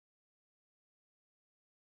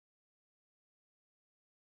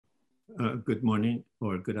Good morning,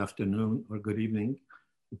 or good afternoon, or good evening,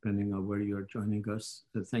 depending on where you're joining us.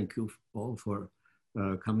 Thank you all for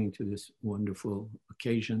coming to this wonderful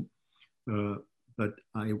occasion. But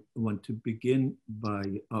I want to begin by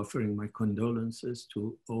offering my condolences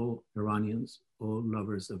to all Iranians, all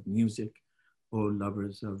lovers of music, all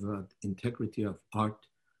lovers of integrity of art,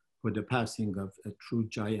 for the passing of a true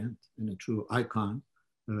giant and a true icon,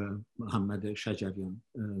 Mohammad Shajavian.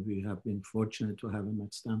 We have been fortunate to have him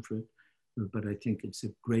at Stanford, but I think it's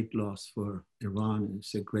a great loss for Iran, and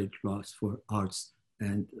it's a great loss for arts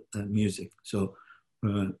and music. So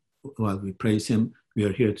while we praise him, we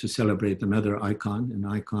are here to celebrate another icon, an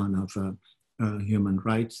icon of human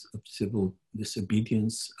rights, of civil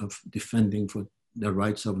disobedience, of defending for the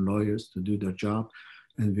rights of lawyers to do their job.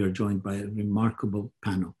 And we are joined by a remarkable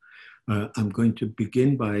panel. I'm going to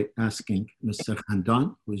begin by asking Mr.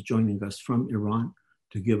 Khandan, who is joining us from Iran,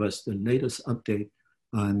 to give us the latest update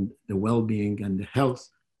on the well-being and the health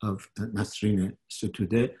of Nasrin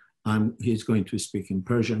Sotoudeh. He's going to speak in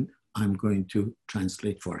Persian. I'm going to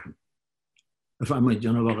translate for him. بفرمایید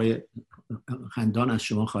جناب آقای خندان، از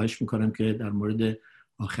شما خواهش میکنم که در مورد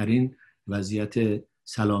آخرین وضعیت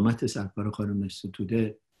سلامت سرکار خانم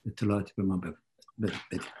ستوده اطلاعاتی به ما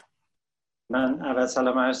بدید. من اول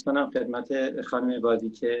سلام عرض کنم خدمت خانم عبادی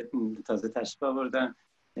که تازه تشریف آوردن.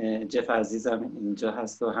 جف عزیزم اینجا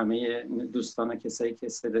هست و همه دوستان و کسایی که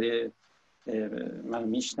صدای من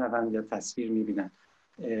میشنون یا تصویر میبینن.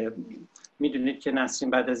 میدونید که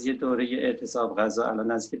نسرین بعد از یه دوره اعتصاب غذا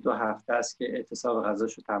الان نزدیک 2 هفته است که اعتصاب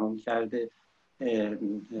غذاشو تمام کرده.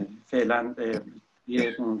 فعلا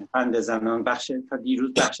یه بند زنان تا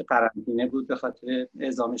دیروز بخش قرنطینه بود، به خاطر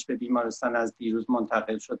اعزامش به بیمارستان از دیروز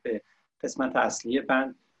منتقل شد به قسمت اصلی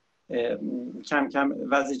بند. کم کم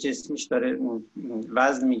وضع جسمیش داره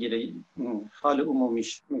وزن میگیره، حال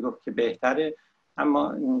عمومیش میگفت که بهتره،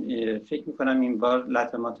 اما فکر میکنم این بار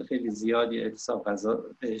لطمات خیلی زیادی اعتصاب غذا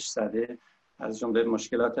بهش زده، از جمله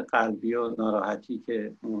مشکلات قلبی و ناراحتی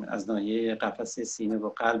که از ناحیه قفسه سینه و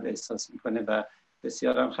قلب احساس میکنه و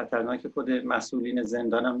بسیار هم خطرناک. خود مسئولین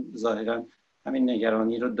زندانم ظاهرا همین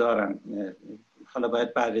نگرانی رو دارن. حالا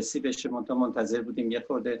باید بررسی بشه، منتظر بودیم یه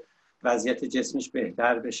خورده وضعیت جسمش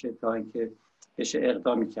بهتر بشه تا اینکه بشه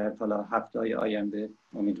اقدامی کرد. حالا هفته‌های آینده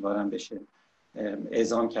امیدوارم بشه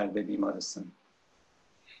اعزام کرد به بیمارستان.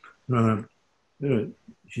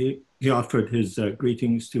 He offered his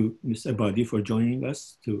greetings to Ms. Ebadi for joining us,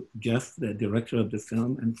 to Jeff, the director of the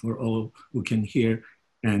film, and for all who can hear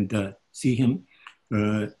and see him.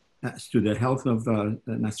 As to the health of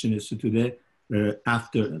Nasrin Sotoudeh,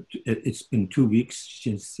 after it's been 2 weeks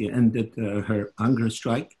since she ended her hunger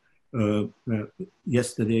strike.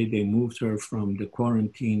 Yesterday, they moved her from the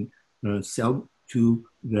quarantine cell to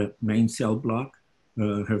the main cell block.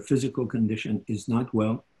 Her physical condition is not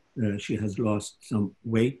well. She has lost some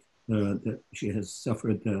weight. She has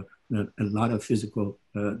suffered a lot of physical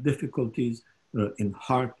difficulties in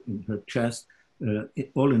heart, in her chest.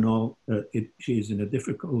 All in all, she is in a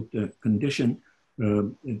difficult condition.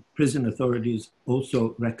 Prison authorities also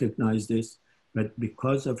recognize this, but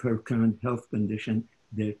because of her current health condition,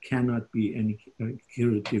 there cannot be any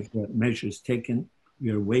curative measures taken. We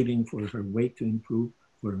are waiting for her weight to improve,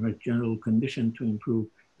 for her general condition to improve,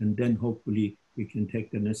 and then hopefully we can take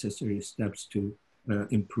the necessary steps to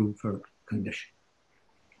improve her condition.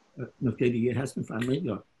 نکته دیگه هست می‌فرمایید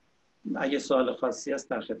یا؟ اگه سوال خاصی هست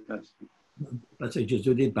در خدمت. پس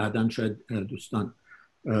اجازه بدید بعداً شاید دوستان.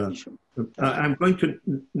 I'm going to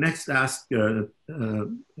next ask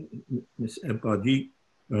Ms. Ebadi,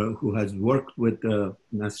 who has worked with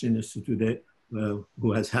Nasrin Sotoudeh, who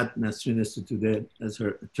has had Nasrin Sotoudeh as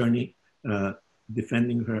her attorney,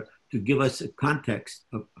 defending her, to give us a context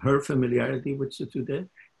of her familiarity with Sotoudeh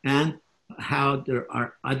and how there are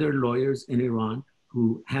other lawyers in Iran who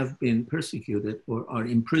have been persecuted or are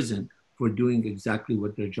in prison for doing exactly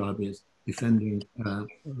what their job is, defending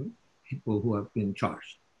people who have been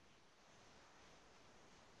charged.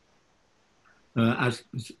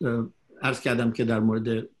 عرض کردم که در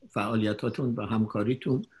مورد فعالیتاتون و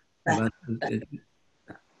همکاریتون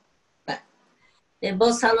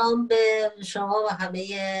با سلام به شما و همه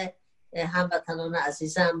هموطنان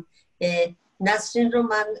عزیزم. نسرین رو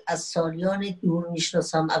من از سالیان دور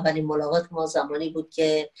میشناسم. اولین ملاقات ما زمانی بود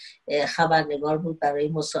که خبرنگار بود، برای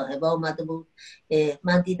مصاحبه آمده بود.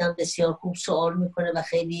 من دیدم بسیار خوب سوال میکنه و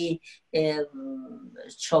خیلی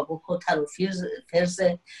چابک و تر و فرز.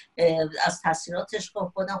 از تحصیلاتش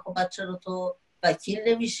خودم خب بچه رو تو وکیل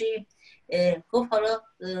نمیشی؟ گفت حالا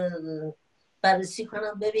بررسی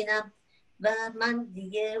کنم ببینم و من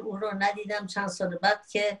دیگه اون رو ندیدم. چند سال بعد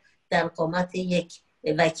که در قامت یک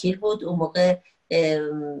وکیل بود، اون موقع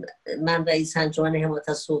من رئیس انجمن حمایت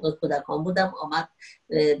از حقوق کودکان بودم، آمد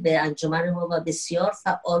به انجمن ما و بسیار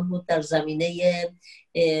فعال بود در زمینه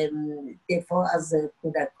دفاع از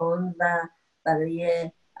کودکان و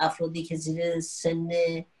برای افرادی که زیر سن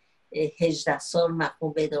 18 سال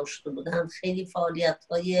محکوم به اعدام شده بودند خیلی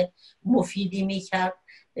فعالیت‌های مفیدی می‌کرد.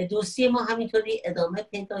 دوستی ما همینطوری ادامه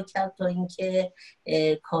پیدا کرد تا اینکه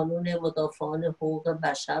کانون مدافعان حقوق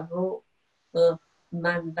بشر رو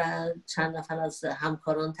من و چند نفر از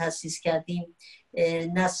همکاران تأسیس کردیم.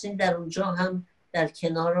 نسرین در اونجا هم در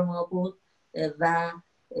کنار ما بود و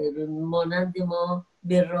مانند ما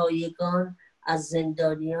به رایگان از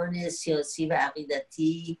زندانیان سیاسی و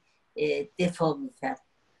عقیدتی دفاع میکرد.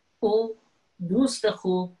 او دوست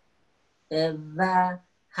خوب و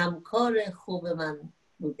همکار خوب من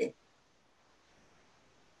بوده.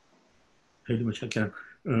 خیلی متشکرم.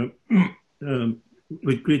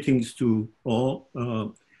 With greetings to all.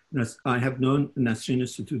 I have known Nasrin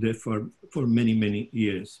Sotoudeh for many, many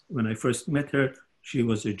years. When I first met her, she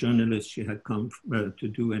was a journalist. She had come to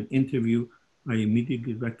do an interview. I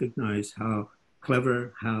immediately recognized how clever,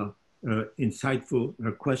 how insightful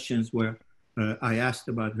her questions were. I asked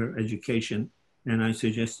about her education, and I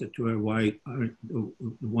suggested to her, why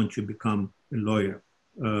won't you become a lawyer?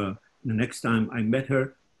 The next time I met her,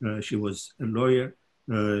 she was a lawyer.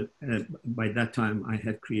 By that time, I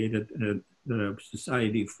had created the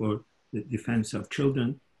Society for the Defense of Children.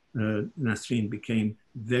 Nasrin became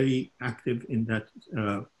very active in that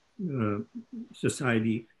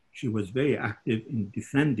society. She was very active in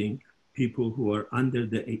defending people who are under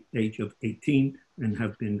the age of 18 and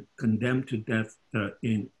have been condemned to death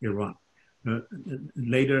in Iran.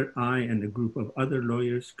 Later, I and a group of other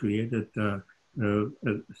lawyers created a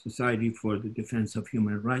Society for the Defense of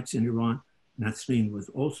Human Rights in Iran. Nasrin was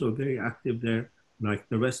also very active there. Like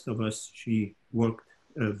the rest of us, she worked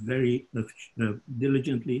very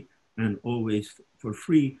diligently and always for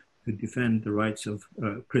free to defend the rights of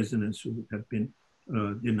prisoners who have been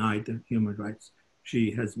denied their human rights. She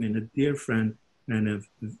has been a dear friend and a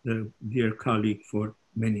dear colleague for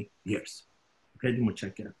many years.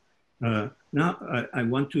 Now, I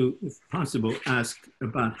want to, if possible, ask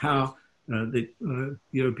about how the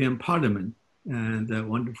European Parliament and the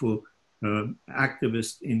wonderful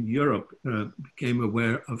activists in Europe became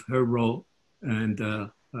aware of her role and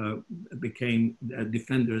became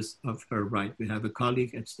defenders of her right. We have a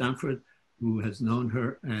colleague at Stanford who has known her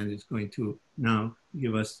and is going to now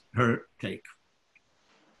give us her take.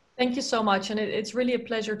 Thank you so much. And it's really a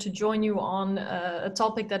pleasure to join you on a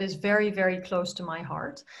topic that is very, very close to my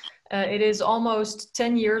heart. It is almost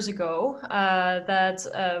 10 years ago that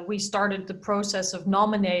we started the process of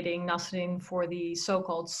nominating Nasrin for the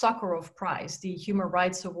so-called Sakharov Prize, the Human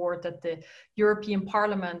Rights Award that the European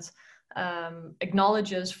Parliament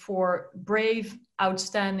acknowledges for brave,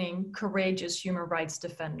 outstanding, courageous human rights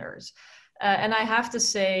defenders. And I have to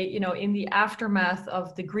say, you know, in the aftermath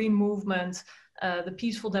of the Green Movement, the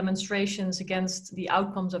peaceful demonstrations against the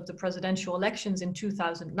outcomes of the presidential elections in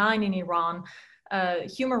 2009 in Iran,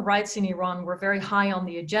 human rights in Iran were very high on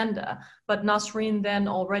the agenda, but Nasrin then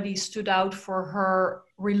already stood out for her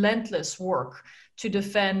relentless work to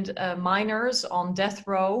defend minors on death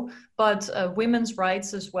row, but women's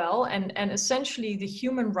rights as well, and essentially the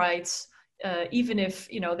human rights, even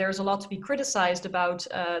if, you know, there's a lot to be criticized about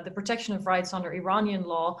the protection of rights under Iranian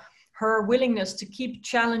law, her willingness to keep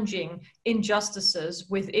challenging injustices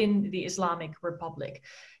within the Islamic Republic.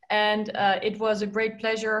 And it was a great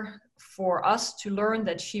pleasure for us to learn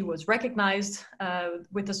that she was recognized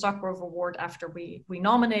with the Sakharov Award after we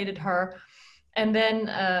nominated her. And then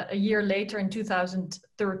a year later, in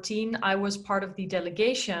 2013, I was part of the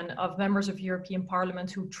delegation of members of European Parliament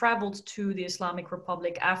who traveled to the Islamic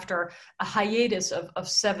Republic after a hiatus of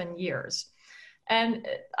 7 years. And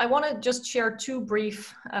I want to just share two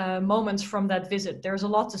brief moments from that visit. There's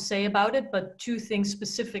a lot to say about it, but two things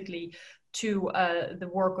specifically to the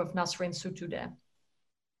work of Nasrin Sotoudeh.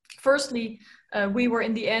 Firstly, we were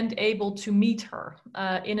in the end able to meet her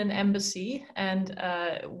in an embassy and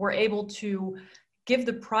were able to give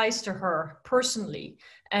the prize to her personally.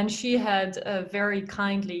 And she had very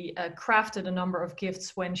kindly crafted a number of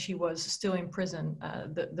gifts when she was still in prison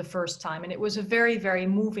the first time. And it was a very, very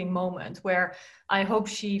moving moment where I hope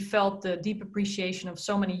she felt the deep appreciation of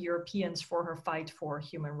so many Europeans for her fight for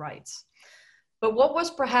human rights. But what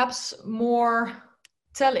was perhaps more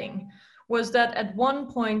telling was that at one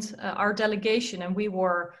point, our delegation, and we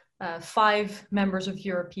were 5 members of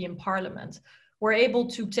European Parliament, were able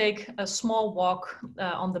to take a small walk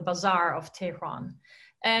on the bazaar of Tehran.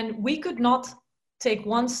 And we could not take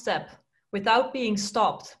one step without being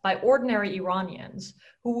stopped by ordinary Iranians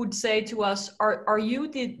who would say to us, are you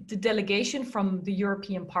the delegation from the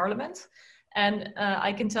European Parliament? And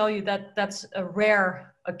I can tell you that that's a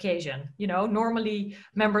rare occasion. You know, normally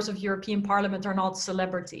members of European Parliament are not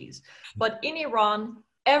celebrities, but in Iran,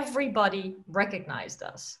 everybody recognized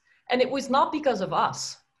us. And it was not because of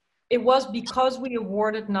us. It was because we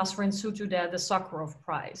awarded Nasrin Sotoudeh the Sakharov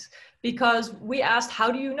Prize, because we asked,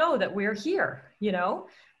 how do you know that we're here, you know?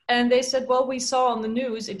 And they said, well, we saw on the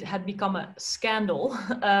news, it had become a scandal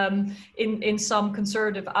in some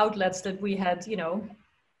conservative outlets that we had, you know,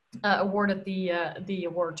 awarded the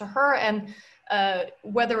award to her. And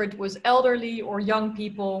whether it was elderly or young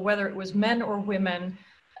people, whether it was men or women,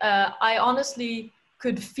 I honestly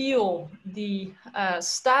could feel the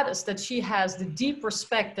status that she has, the deep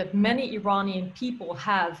respect that many Iranian people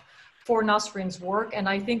have for Nasrin's work. And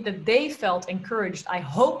I think that they felt encouraged. I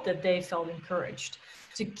hope that they felt encouraged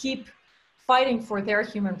to keep fighting for their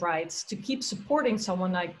human rights, to keep supporting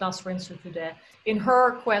someone like Nasrin Sotoudeh in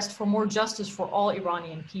her quest for more justice for all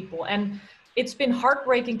Iranian people. And it's been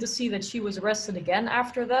heartbreaking to see that she was arrested again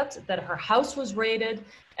after that her house was raided,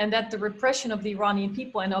 and that the repression of the Iranian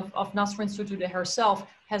people and of Nasrin Sotoudeh herself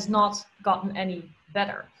has not gotten any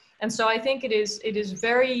better. And so I think it is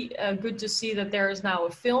very good to see that there is now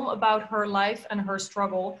a film about her life and her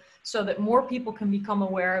struggle, so that more people can become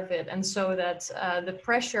aware of it, and so that the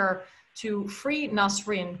pressure to free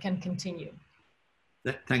Nasrin can continue.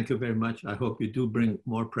 Thank you very much. I hope you do bring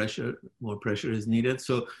more pressure. More pressure is needed.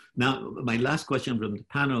 So now my last question from the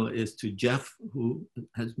panel is to Jeff, who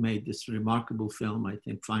has made this remarkable film, I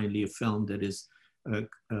think finally a film that is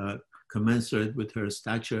commensurate with her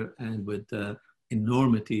stature and with the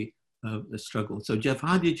enormity of the struggle. So Jeff,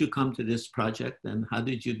 how did you come to this project, and how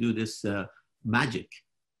did you do this magic?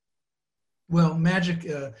 Well, magic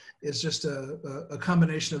is just a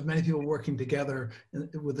combination of many people working together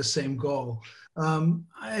with the same goal. I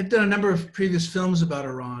had done a number of previous films about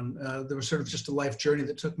Iran. There was sort of just a life journey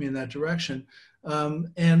that took me in that direction.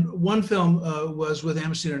 And one film was with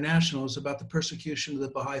Amnesty International. It was about the persecution of the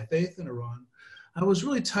Baha'i faith in Iran. I was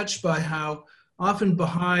really touched by how often people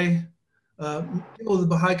of the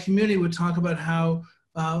Baha'i community would talk about how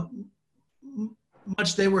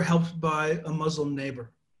much they were helped by a Muslim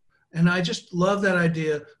neighbor. And I just love that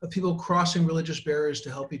idea of people crossing religious barriers to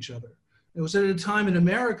help each other. It was at a time in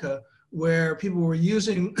America where people were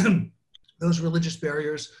using those religious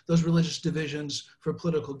barriers, those religious divisions for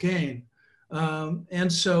political gain. And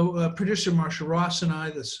so producer Marcia Ross and I,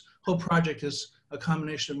 this whole project is a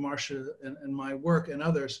combination of Marcia and my work and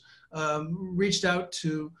others, reached out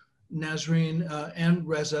to Nasrin and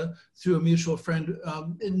Reza through a mutual friend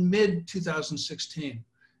in mid-2016.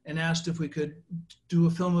 And asked if we could do a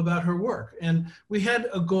film about her work. And we had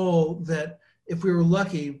a goal that if we were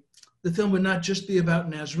lucky, the film would not just be about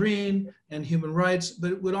Nasrin and human rights,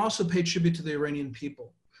 but it would also pay tribute to the Iranian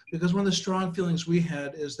people. Because one of the strong feelings we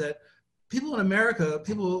had is that people in America,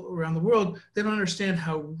 people around the world, they don't understand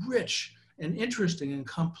how rich and interesting and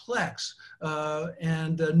complex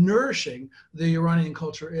and nourishing the Iranian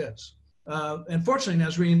culture is. And fortunately,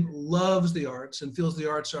 Nasrin loves the arts and feels the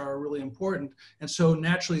arts are really important. And so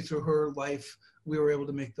naturally through her life, we were able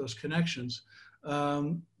to make those connections.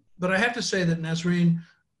 But I have to say that Nasrin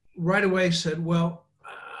right away said, well,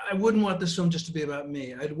 I wouldn't want this film just to be about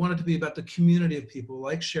me. I'd want it to be about the community of people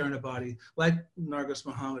like Shirin Ebadi, like Nargis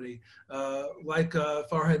Mohammadi, like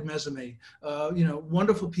Farhad Mezami, you know,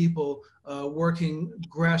 wonderful people working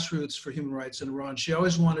grassroots for human rights in Iran. She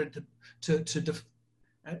always wanted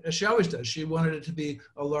as she always does, she wanted it to be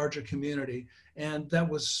a larger community, and that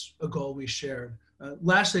was a goal we shared.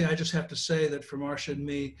 Lastly, I just have to say that for Marcia and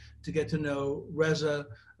me, to get to know Reza,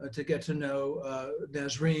 to get to know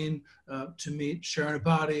Nasrin, to meet Shirin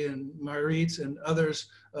Ebadi and Mariette and others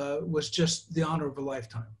was just the honor of a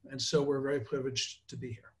lifetime. And so we're very privileged to be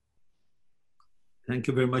here. Thank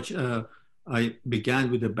you very much. I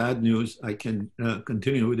began with the bad news. I can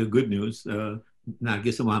continue with the good news.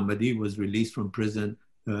 Nargis Mohammadi was released from prison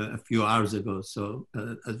a few hours ago. So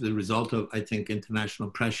as a result of, I think,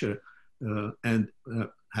 international pressure and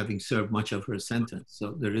having served much of her sentence.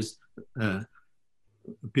 So there is a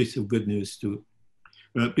piece of good news too.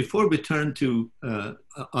 Before we turn to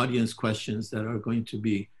audience questions that are going to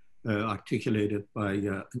be articulated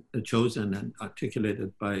by Chosen and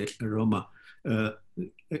articulated by Roma,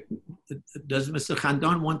 does Mr.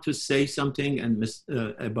 Khandan want to say something? And Ms.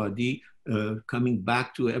 Ebadi, coming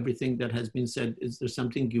back to everything that has been said, is there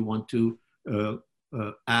something you want to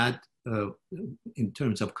add in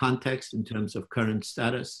terms of context, in terms of current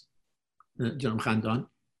status? General Khandan?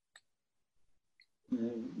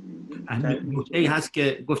 نکته‌ای هست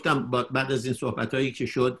که گفتم بعد از این صحبت‌هایی که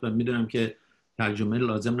شد و میدونم که ترجمه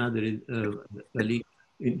لازم ندارید ولی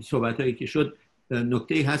این صحبت‌هایی که شد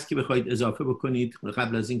نکته‌ای هست که بخواید اضافه بکنید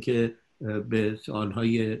قبل از اینکه به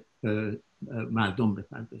سوال‌های مردم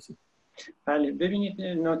بپردازید. بله ببینید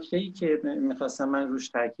نکته‌ای که می‌خواستم من روش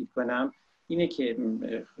تاکید کنم اینه که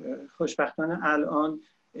خوشبختانه الان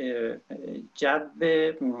جو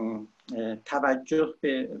توجه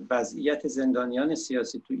به وضعیت زندانیان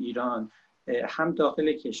سیاسی تو ایران هم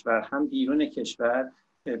داخل کشور هم بیرون کشور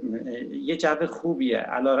یه جو خوبیه،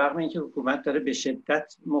 علیرغم اینکه حکومت داره به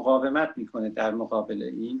شدت مقاومت میکنه در مقابل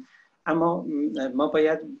این، اما ما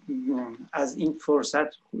باید از این فرصت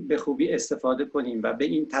به خوبی استفاده کنیم و به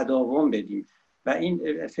این تداوم بدیم و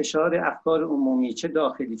این فشار افکار عمومی چه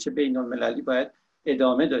داخلی چه بین المللی باید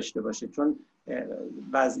ادامه داشته باشه، چون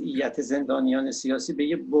وضعیت زندانیان سیاسی به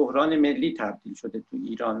یه بحران ملی تبدیل شده تو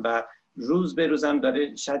ایران و روز به روز هم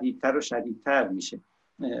داره شدیدتر و شدیدتر میشه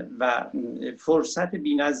و فرصت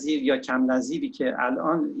بی‌نظیر یا کم نظیری که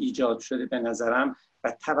الان ایجاد شده به نظرم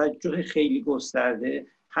و توجه خیلی گسترده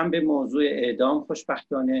هم به موضوع اعدام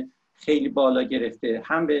خوشبختانه خیلی بالا گرفته،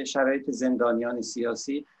 هم به شرایط زندانیان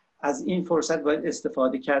سیاسی، از این فرصت باید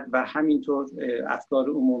استفاده کرد و همینطور افکار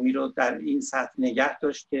عمومی رو در این سطح نگه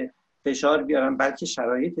داشت که فشار بیارن بلکه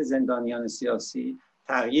شرایط زندانیان سیاسی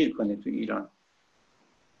تغییر کنه تو ایران.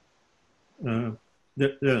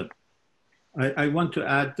 I want to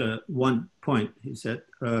add one point, he said.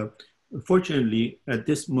 Fortunately, at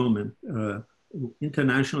this moment,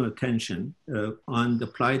 international attention on the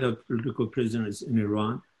plight of political prisoners in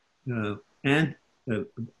Iran and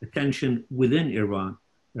attention within Iran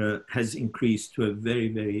has increased to a very,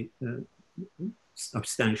 very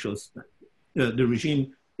substantial extent. The regime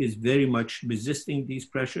is very much resisting these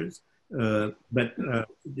pressures, but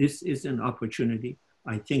this is an opportunity.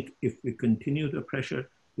 I think if we continue the pressure,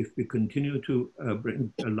 if we continue to bring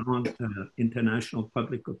along international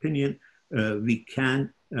public opinion, we can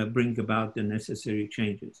bring about the necessary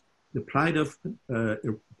changes. The plight of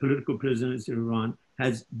political prisoners in Iran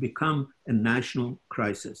has become a national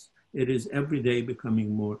crisis. It is every day becoming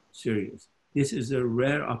more serious. This is a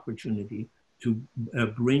rare opportunity to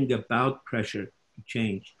bring about pressure to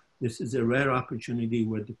change. This is a rare opportunity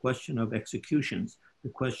where the question of executions,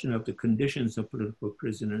 the question of the conditions of political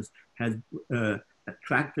prisoners has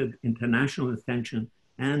attracted international attention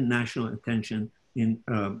and national attention in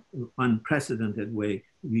unprecedented way.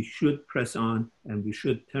 We should press on and we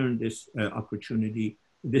should turn this opportunity,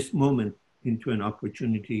 this moment into an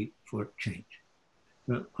opportunity for change.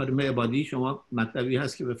 خانم عبادی شما مطلبی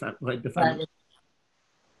هست که بفرمایید.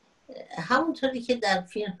 همونطوری که در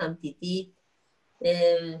فیلم هم دیدید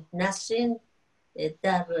نسرین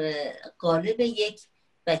در قالب یک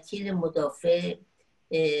وکیل مدافع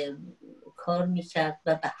کار میکرد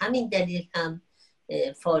و به همین دلیل هم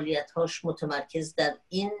فعالیت‌هاش متمرکز در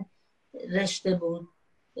این رشته بود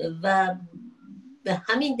و به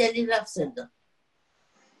همین دلیل رفت زندان.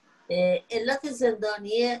 علت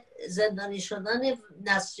زندانی شدن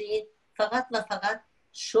نسرین فقط و فقط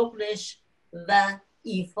شغلش و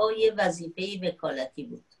ایفای وظیفه وکالتی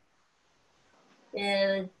بود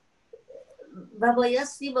و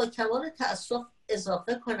بایستی با کمال تأسف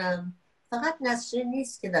اضافه کنم فقط نسرین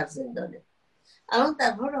نیست که در زندانه. الان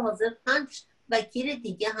در حال حاضر 5 وکیل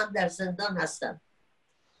دیگه هم در زندان هستن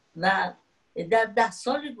و در 10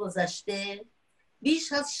 سال گذشته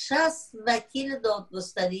بیش از 60 وکیل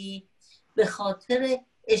دادگستری به خاطر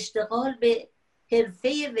اشتغال به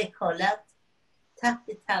حرفه وکالت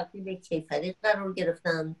تحت تعقیب کیفری قرار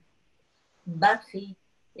گرفتن. برخی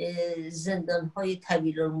زندان‌های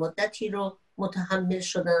طویل المدتی رو متحمل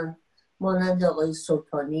شدن مانند آقای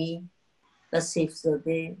سلطانی و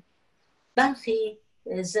سیفزاده. برخی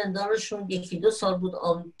زندانشون 1-2 سال بود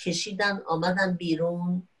کشیدن آمدن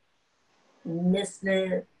بیرون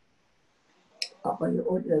مثل آقای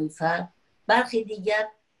اولیایی‌فر. برخی دیگر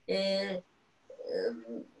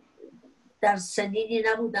در سنینی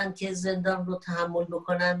نبودن که زندان رو تحمل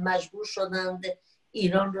بکنن، مجبور شدند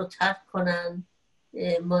ایران رو ترک کنن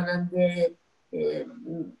مانند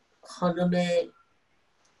خانم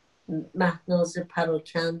مهناز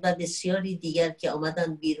پراکند و بسیاری دیگر که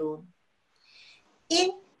آمدن بیرون.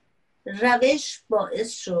 این روش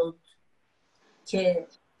باعث شد که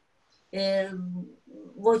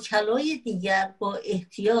وکلای دیگر با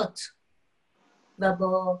احتیاط و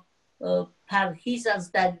با پرهیز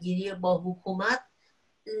از درگیری با حکومت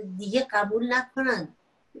دیگه قبول نکنن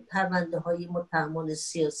پرونده های متهمان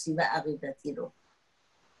سیاسی و عقیدتی رو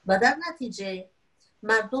و در نتیجه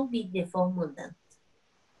مردم بی‌دفاع موندند.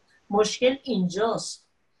 مشکل اینجاست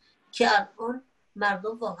که الان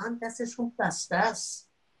مردم واقعا دستشون بسته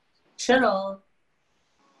است. چرا؟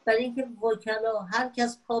 برای اینکه وکلا هر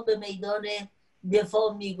کس پا به میدان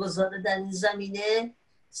دفاع میگذاره در این زمینه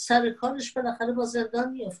سر کارش بالاخره با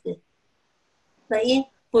زندان میفته و این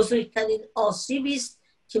بزرگترین آسیبی است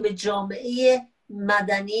که به جامعه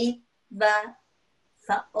مدنی و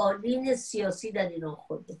فعالین سیاسی در ایران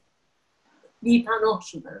خورده. بی‌پناه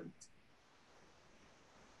شدند.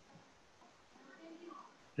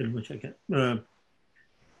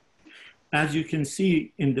 As you can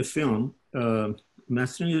see in the film,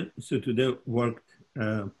 Nasrin Sotoudeh worked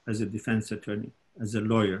as a defense attorney, as a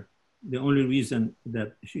lawyer. The only reason that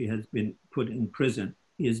she has been put in prison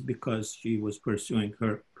is because she was pursuing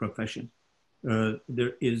her profession.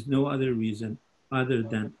 There is no other reason other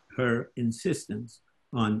than her insistence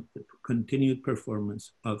on the continued performance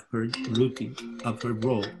of her routine, of her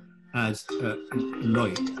role as a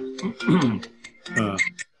lawyer.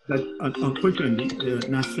 But unfortunately,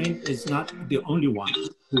 Nasrin is not the only one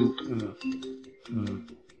who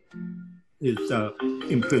is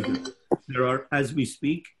in prison. There are, as we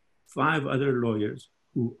speak, 5 other lawyers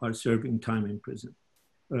who are serving time in prison.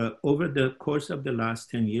 Over the course of the last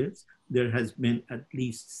 10 years, there has been at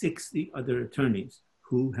least 60 other attorneys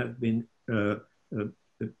who have been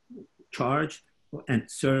charged and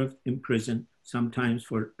served in prison, sometimes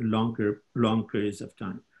for long periods of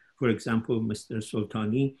time. For example, Mr.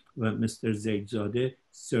 Soltani, Mr. Zaidzadeh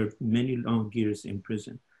served many long years in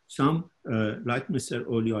prison. Some, like Mr.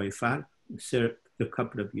 Oliaifar, served a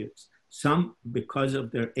couple of years. Some, because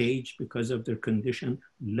of their age, because of their condition,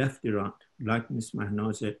 left Iran, like Ms.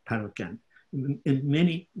 Mahnaz Parakan, and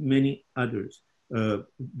many, many others.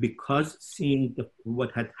 Because seeing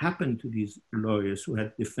what had happened to these lawyers who had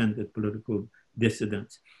defended political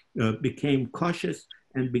dissidents, became cautious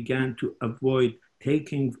and began to avoid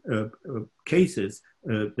taking cases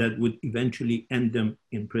that would eventually end them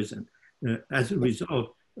in prison. As a result,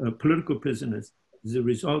 political prisoners, as a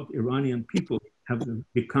result, Iranian people have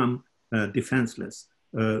become defenseless.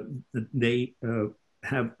 They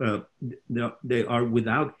are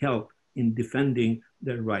without help in defending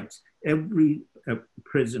their rights. Every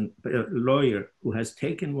prison lawyer who has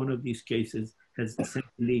taken one of these cases has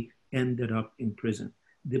essentially ended up in prison.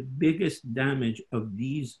 The biggest damage of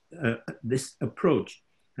this approach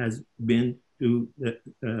has been to the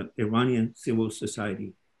Iranian civil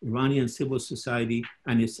society. Iranian civil society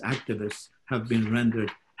and its activists have been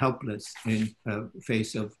rendered helpless in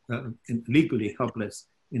face of, legally helpless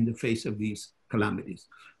in the face of these calamities.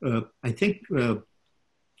 I think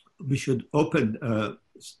we should open,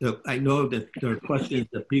 I know that there are questions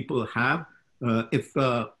that people have. If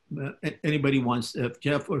anybody wants, if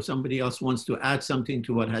Jeff or somebody else wants to add something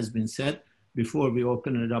to what has been said before we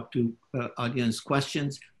open it up to audience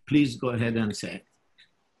questions, please go ahead and say it.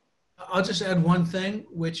 I'll just add one thing,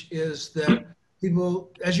 which is that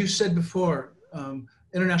people, as you said before,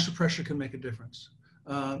 international pressure can make a difference.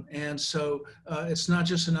 And so it's not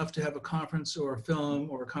just enough to have a conference or a film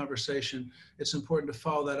or a conversation. It's important to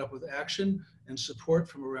follow that up with action and support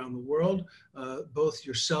from around the world, both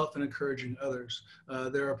yourself and encouraging others.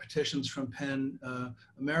 There are petitions from PEN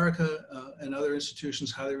America and other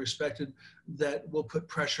institutions highly respected that will put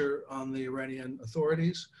pressure on the Iranian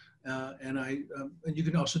authorities. And you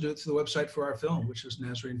can also do it through the website for our film, which is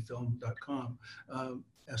nasrinfilm.com.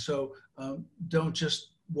 So don't just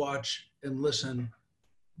watch and listen,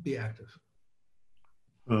 be active.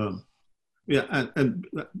 Yeah, and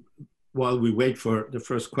while we wait for the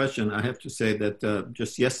first question, I have to say that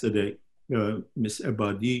just yesterday, Ms.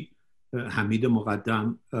 Ebadi, Hamid Muqaddam,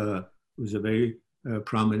 who's a very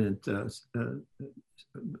prominent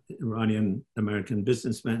Iranian-American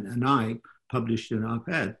businessman, and I published an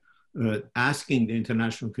op-ed asking the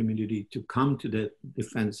international community to come to the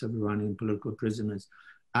defense of Iranian political prisoners,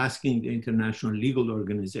 asking the international legal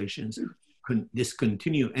organizations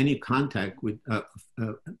discontinue any contact with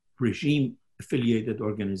regime-affiliated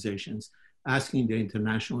organizations, asking the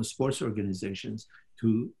international sports organizations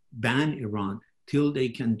to ban Iran till they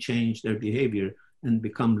can change their behavior and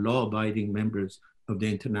become law-abiding members of the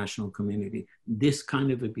international community. This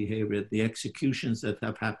kind of a behavior, the executions that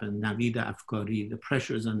have happened, Navida Afkari, the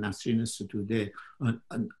pressures on Nasrin Sotoudeh,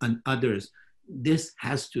 on others, this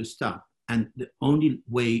has to stop. And the only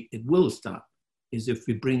way it will stop is if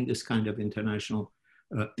we bring this kind of international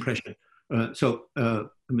pressure. So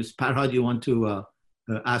Ms. Parha, do you want to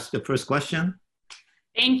ask the first question?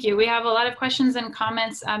 Thank you. We have a lot of questions and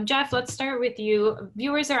comments. Jeff, let's start with you.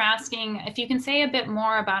 Viewers are asking if you can say a bit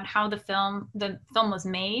more about how the film was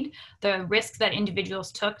made, the risks that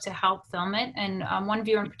individuals took to help film it. And one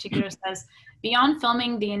viewer in particular says, beyond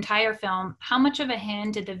filming the entire film, how much of a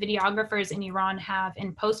hand did the videographers in Iran have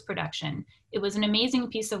in post-production? It was an amazing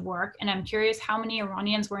piece of work, and I'm curious how many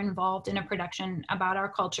Iranians were involved in a production about our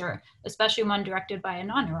culture, especially one directed by a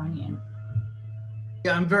non-Iranian.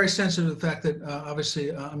 Yeah, I'm very sensitive to the fact that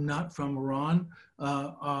obviously I'm not from Iran,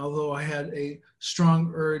 although I had a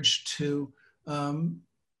strong urge to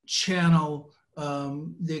channel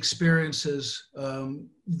the experiences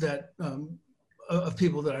that of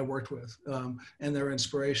people that I worked with and their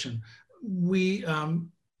inspiration. We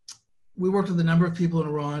worked with a number of people in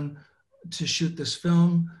Iran to shoot this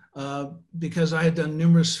film because I had done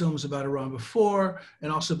numerous films about Iran before,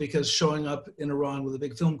 and also because showing up in Iran with a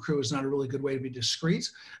big film crew is not a really good way to be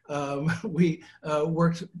discreet. We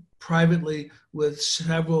worked privately with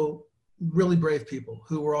several really brave people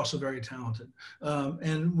who were also very talented.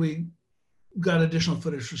 And we got additional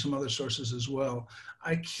footage from some other sources as well.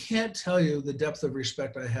 I can't tell you the depth of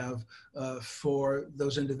respect I have for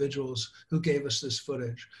those individuals who gave us this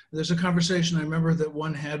footage. There's a conversation I remember that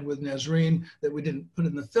one had with Nasrin that we didn't put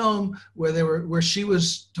in the film, where she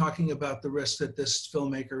was talking about the risk that this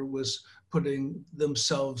filmmaker was putting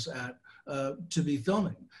themselves at to be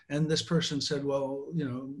filming. And this person said, well, you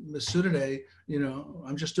know, Ms. Sotoudeh, you know,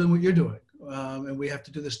 I'm just doing what you're doing, and we have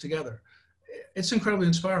to do this together. It's incredibly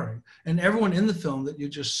inspiring. And everyone in the film that you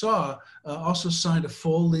just saw also signed a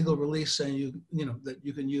full legal release saying you know that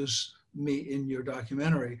you can use me in your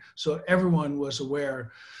documentary. So everyone was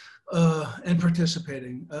aware and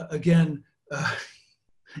participating. Again,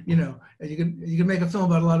 you know, you can make a film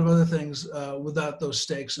about a lot of other things without those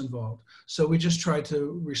stakes involved. So we just try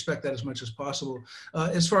to respect that as much as possible.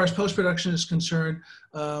 As far as post-production is concerned,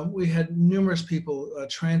 we had numerous people,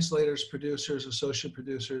 translators, producers, associate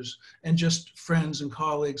producers, and just friends and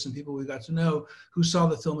colleagues and people we got to know who saw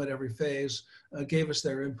the film at every phase, gave us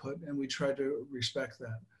their input, and we tried to respect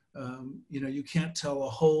that. You know, you can't tell a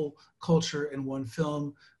whole culture in one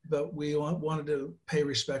film, but we wanted to pay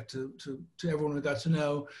respect to everyone we got to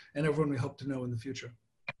know and everyone we hope to know in the future.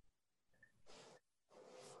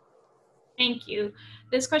 Thank you.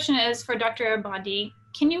 This question is for Dr. Ebadi.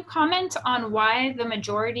 Can you comment on why the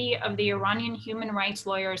majority of the Iranian human rights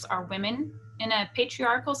lawyers are women? In a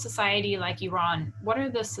patriarchal society like Iran, what are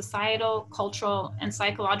the societal, cultural, and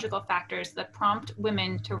psychological factors that prompt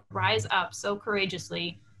women to rise up so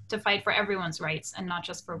courageously to fight for everyone's rights and not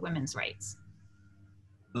just for women's rights?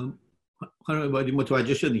 خانم عبادی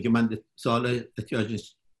متوجه شدی که من سوال احتیاج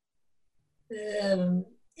نیست.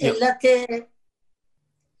 علت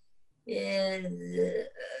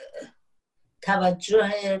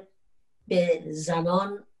توجه به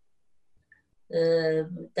زنان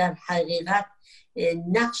در حقیقت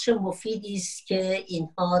نقش مفیدی است که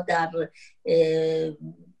اینها در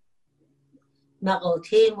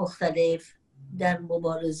مقاطع مختلف در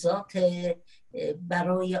مبارزات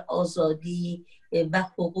برای آزادی و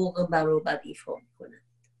حقوق برابر ایفا می‌کنند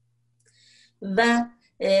و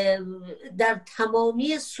در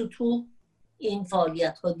تمامی سطوح این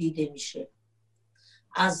فعالیت‌ها دیده میشه،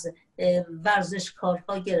 از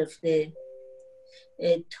ورزشکارها گرفته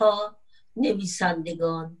تا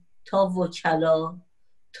نویسندگان، تا وکلا،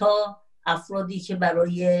 تا افرادی که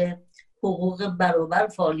برای حقوق برابر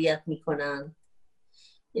فعالیت میکنن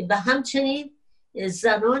و همچنین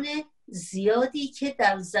زنان زیادی که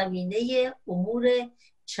در زمینه امور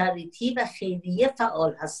چریتی و خیریه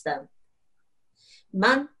فعال هستند.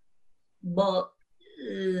 من با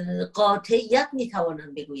قاطعیت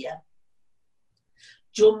میتوانم بگویم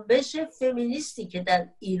جنبش فمینیستی که در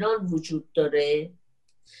ایران وجود داره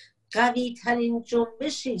قوی ترین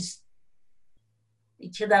جنبشی است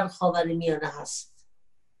که در خاورمیانه هست.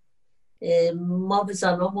 ما به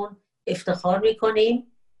زنامون افتخار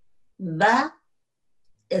میکنیم و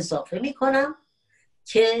اضافه میکنم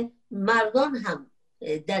که مردان هم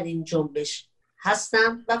در این جنبش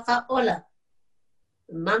هستند و فعالند.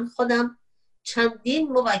 من خودم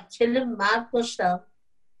چندین موکل مرد داشتم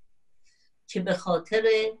که به خاطر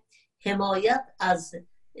حمایت از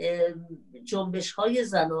جنبش‌های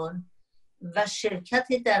زنان و شرکت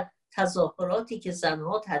در تظاهراتی که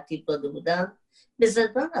زنها ترتیب داده بودند به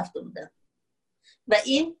زندان رفته بودند و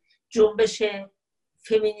این جنبش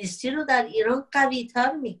فمینیستی رو در ایران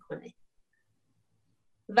قوی‌تر میکنه.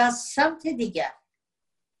 و سمت دیگر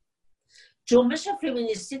جنبش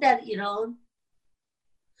فمینیستی در ایران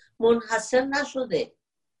منحصر نشده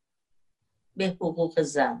به حقوق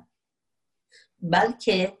زن،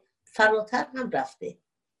 بلکه فراتر هم رفته.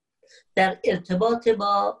 در ارتباط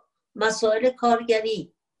با مسائل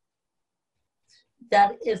کارگری،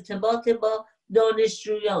 در ارتباط با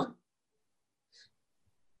دانشجویان،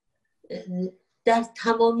 در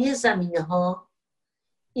تمامی زمینه‌ها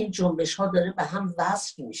این جنبش‌ها داره به هم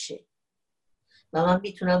وصل میشه و من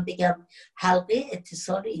میتونم بگم حلقه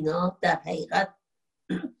اتصال اینا در حقیقت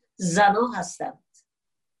زنا هستند.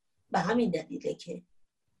 به همین دلیله که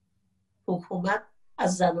حکومت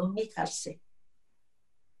از زنا میترسه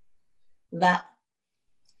و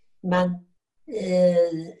من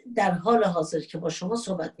در حال حاضر که با شما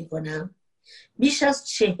صحبت میکنم بیش از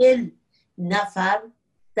 40 نفر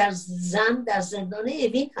در زندان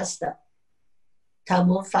اوین هستن،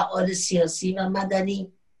 تمام فعال سیاسی و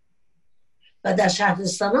مدنی، و در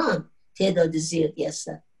شهرستان هم تعداد زیادی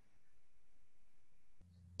هستن.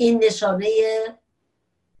 این نشانه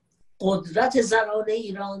قدرت زنان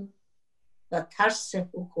ایران و ترس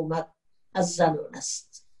حکومت از زنان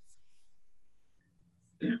است.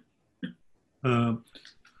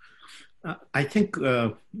 I think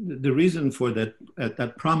the reason for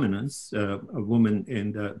that prominence of women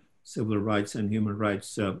in the civil rights and human rights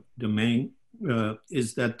domain is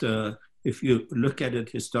that if you look at it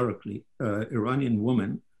historically, Iranian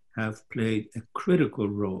women have played a critical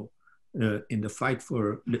role in the fight for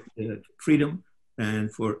freedom and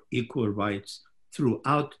for equal rights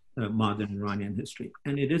throughout modern Iranian history.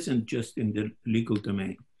 And it isn't just in the legal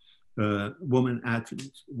domain. Women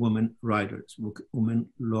athletes, women writers, women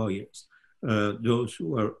lawyers, those who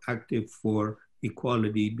are active for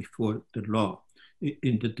equality before the law,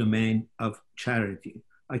 in the domain of charity.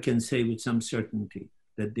 I can say with some certainty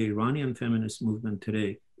that the Iranian feminist movement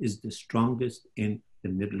today is the strongest in the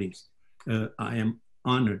Middle East. I am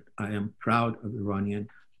honored, I am proud of Iranian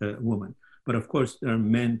women. But of course, there are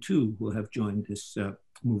men too who have joined this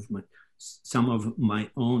movement. Some of my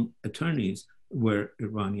own attorneys were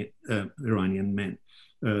Iranian men.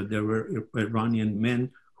 There were Iranian men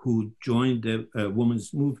who joined the women's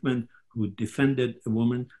movement, who defended a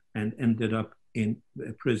woman and ended up in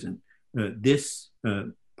prison. This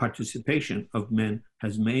participation of men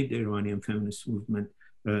has made the Iranian feminist movement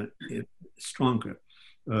stronger.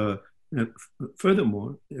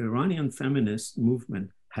 Furthermore, the Iranian feminist movement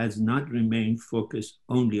has not remained focused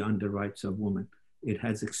only on the rights of women. It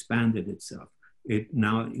has expanded itself. It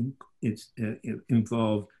now is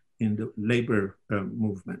involved in the labor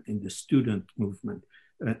movement, in the student movement,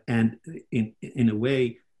 and in a way,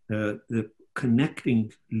 the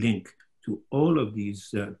connecting link to all of these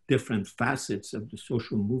different facets of the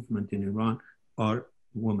social movement in Iran are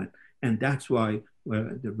women. And that's why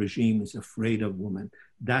the regime is afraid of women.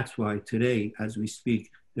 That's why today, as we speak,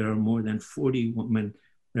 there are more than 40 women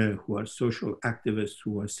who are social activists,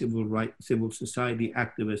 who are civil society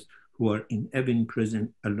activists, who are in Evin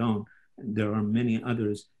prison alone. And there are many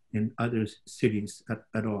others in other cities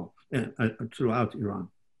throughout Iran.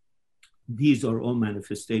 These are all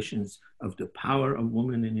manifestations of the power of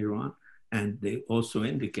women in Iran, and they also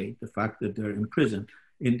indicate the fact that they're in prison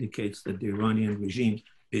indicates that the Iranian regime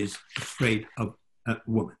is afraid of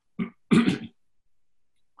women.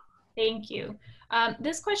 Thank you.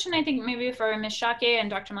 This question, I think maybe for Ms. Schaake and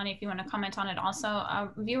Dr. Milani, if you want to comment on it also.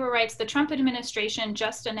 Viewer writes, the Trump administration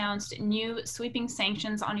just announced new sweeping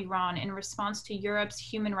sanctions on Iran in response to Europe's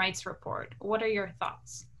human rights report. What are your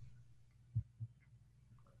thoughts?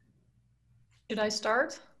 Should I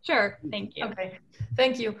start? Sure, thank you. Okay,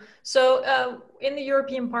 thank you. So in the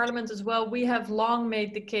European Parliament as well, we have long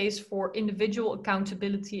made the case for individual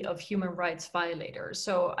accountability of human rights violators.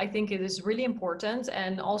 So I think it is really important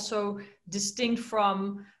and also distinct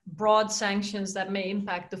from broad sanctions that may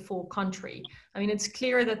impact the full country. I mean, it's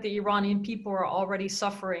clear that the Iranian people are already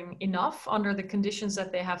suffering enough under the conditions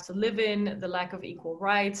that they have to live in, the lack of equal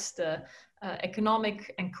rights, the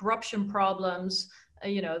economic and corruption problems,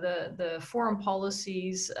 you know, the foreign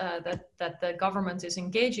policies that the government is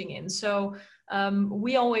engaging in. So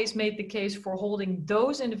we always made the case for holding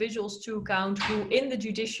those individuals to account who in the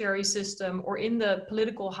judiciary system or in the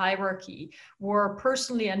political hierarchy were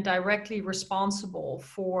personally and directly responsible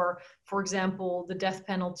for example, the death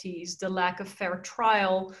penalties, the lack of fair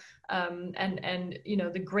trial, and you know,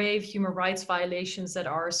 the grave human rights violations that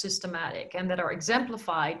are systematic and that are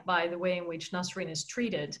exemplified by the way in which Nasrin is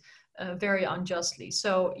treated very unjustly.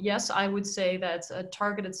 So yes, I would say that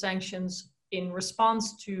targeted sanctions in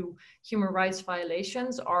response to human rights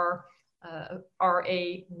violations are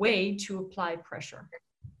a way to apply pressure.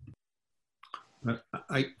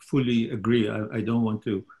 I fully agree. I don't want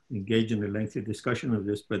to engage in a lengthy discussion of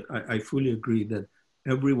this, but I fully agree that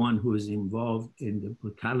everyone who is involved in the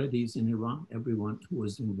brutalities in Iran, everyone who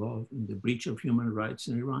was involved in the breach of human rights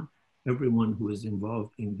in Iran, everyone who is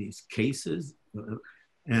involved in these cases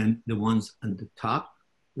and the ones on the top,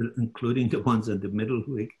 including the ones in the middle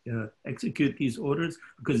who execute these orders,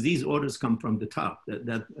 because these orders come from the top.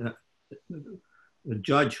 A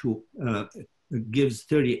judge who gives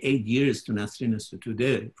 38 years to Nasrin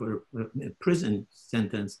Sotoudeh for a prison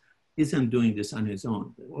sentence isn't doing this on his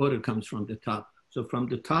own. The order comes from the top. So from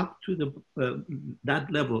the top to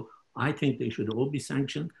that level, I think they should all be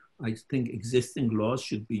sanctioned. I think existing laws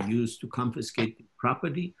should be used to confiscate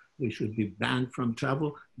property. They should be banned from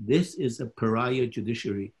travel. This is a pariah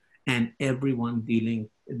judiciary, and everyone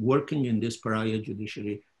working in this pariah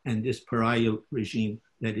judiciary and this pariah regime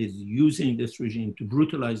that is using this regime to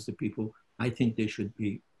brutalize the people, I think they should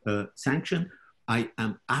be sanctioned. I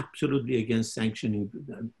am absolutely against sanctioning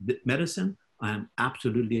medicine. I am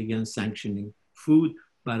absolutely against sanctioning food,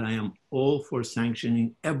 but I am all for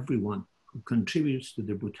sanctioning everyone who contributes to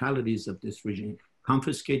the brutalities of this regime,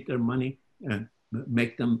 confiscate their money, and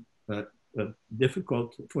make them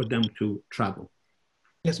difficult for them to travel.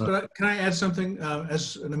 Yes, but can I add something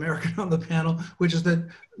as an American on the panel, which is that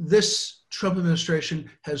this Trump administration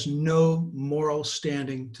has no moral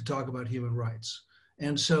standing to talk about human rights.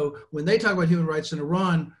 And so when they talk about human rights in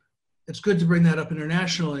Iran, it's good to bring that up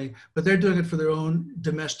internationally, but they're doing it for their own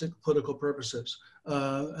domestic political purposes.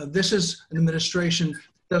 This is an administration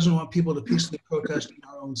that doesn't want people to peacefully protest in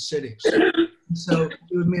our own cities. So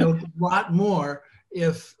it would mean a lot more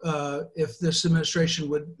if this administration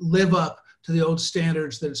would live up to the old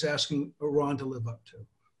standards that it's asking Iran to live up to,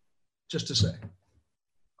 just to say.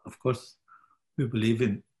 Of course, we believe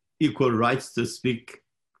in equal rights to speak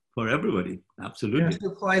for everybody, absolutely. You have to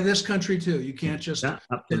apply this country too. You can't just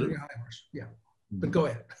absolutely. Your high horse. Yeah, but go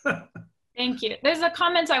ahead. Thank you. There's a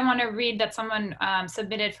comment I want to read that someone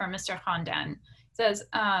submitted for Mr. Khandan. It says,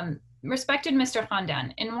 respected Mr.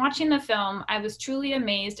 Khandan, in watching the film, I was truly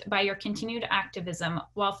amazed by your continued activism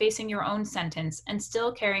while facing your own sentence and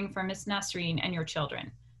still caring for Miss Nasrin and your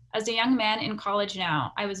children. As a young man in college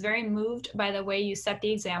now, I was very moved by the way you set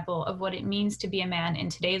the example of what it means to be a man in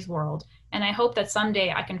today's world, and I hope that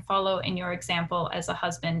someday I can follow in your example as a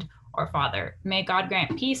husband or father. May God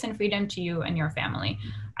grant peace and freedom to you and your family.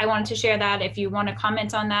 I wanted to share that if you want to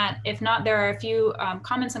comment on that. If not, there are a few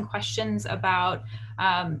comments and questions about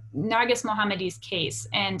Narges Mohammadi's case.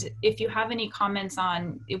 And if you have any comments on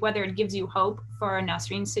whether it gives you hope for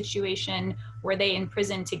Nasrin's situation, were they in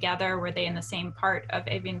prison together? Were they in the same part of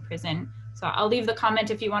Evin prison? So I'll leave the comment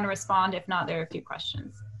if you want to respond. If not, there are a few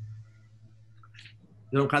questions.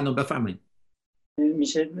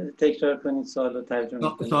 میشه تکرار کنید سوال رو ترجمه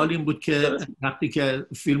کنید؟ سوال این بود که وقتی که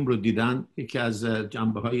فیلم رو دیدن، یکی از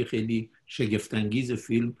جنبه‌های خیلی شگفت‌انگیز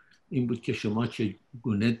فیلم این بود که شما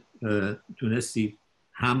چگونه تونستی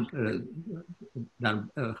هم در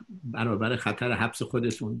برابر خطر حبس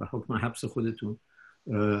خودتون و حکم حبس خودتون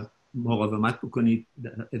مقاومت بکنید،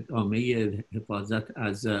 ادامه حفاظت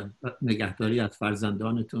از نگهداری از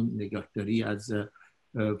فرزندانتون، نگهداری از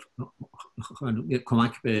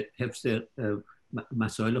کمک به حفظ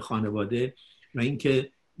مسائل خانواده و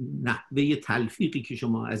اینکه نحوه تلفیقی که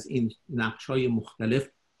شما از این نقش‌های مختلف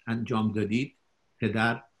انجام دادید،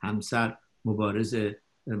 پدر، همسر، مبارز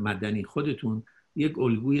مدنی خودتون، یک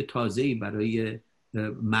الگوی تازه‌ای برای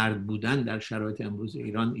مرد بودن در شرایط امروز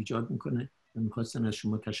ایران ایجاد میکنه و میخواستن از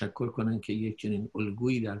شما تشکر کنن که یک چنین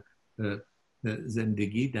الگویی در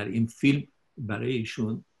زندگی در این فیلم برای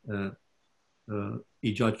ایشون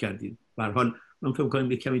ایجاد کردید. به هر حال من فکر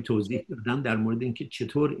می‌کنم یک کمی توضیح دادم در مورد اینکه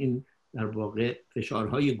چطور این در واقع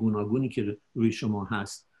فشارهای گوناگونی که روی شما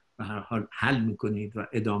هست به هر حال حل میکنید و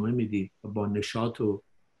ادامه میدید و با نشاط و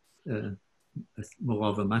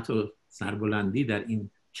مقاومت و سربلندی در این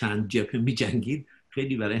چند جبهه میجنگید،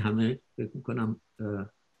 خیلی برای همه فکر میکنم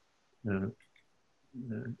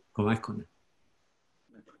کمک کنه.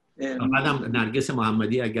 بعدم نرگس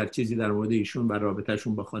محمدی اگر چیزی در مورد ایشون و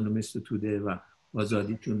رابطهشون با خانم ستوده و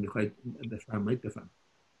آزادیتون میخواید بفرمایید.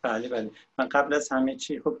 بله. من قبل از همه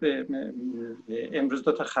چی خب امروز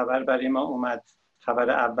 2 تا خبر برای ما اومد. خبر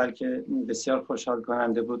اول که بسیار خوشحال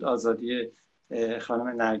کننده بود، آزادی خانم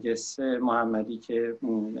نرگس محمدی که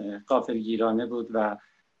غافلگیرانه بود و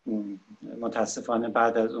متاسفانه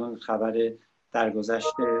بعد از اون خبر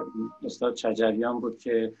درگذشت استاد شجریان بود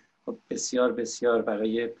که خب بسیار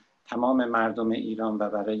برای تمام مردم ایران و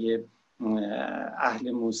برای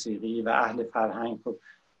اهل موسیقی و اهل فرهنگ خب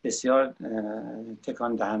بسیار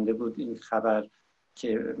تکان دهنده بود این خبر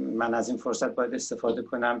که من از این فرصت باید استفاده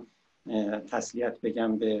کنم تسلیت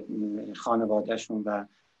بگم به خانوادهشون و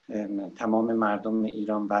تمام مردم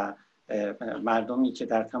ایران و مردمی که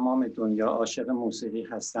در تمام دنیا عاشق موسیقی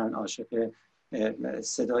هستن، عاشق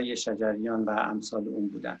صدای شجریان و امثال اون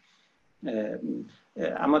بودن.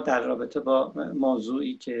 اما در رابطه با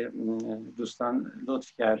موضوعی که دوستان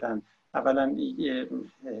لطف کردن، اولا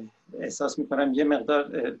احساس میکنم یه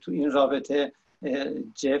مقدار تو این رابطه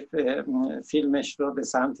جف فیلمش رو به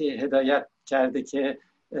سمت هدایت کرده که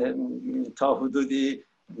تا حدودی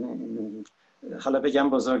حالا بگم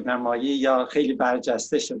بزرگنمایی یا خیلی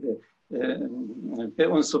برجسته شده، به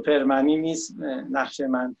اون سوپرمنی نیست نقش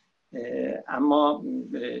من. اما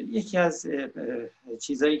یکی از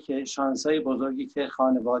چیزایی که شانس‌های بزرگی که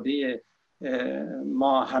خانواده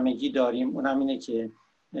ما همگی داریم اونم اینه که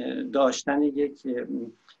داشتن یک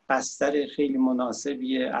بستر خیلی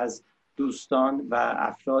مناسبی از دوستان و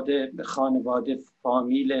افراد خانواده،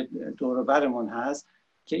 فامیل دور و برمون هست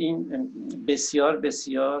که این بسیار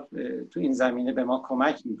بسیار تو این زمینه به ما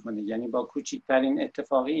کمک میکنه. یعنی با کوچکترین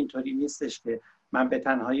اتفاقی اینطوری نیستش که من به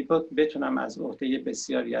تنهایی بتونم از عهده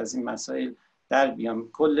بسیاری از این مسائل در بیام.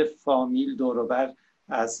 کل فامیل دور و بر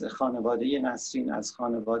از خانواده نسرین، از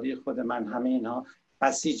خانواده خود من، همه اینها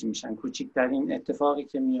بسیج میشن. کوچکترین اتفاقی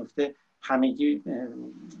که میفته همگی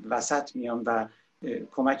وسط میان و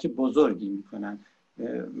کمک بزرگی میکنن.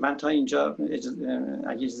 من تا اینجا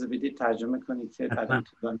اگه اجازه بدید ترجمه کنید که بعدا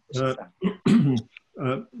طولانی بشه.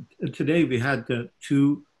 Today we had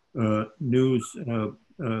two news.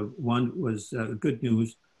 One was good news,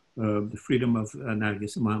 the freedom of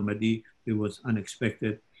Nargis Mohammadi. It was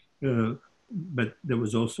unexpected, but there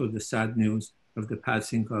was also the sad news of the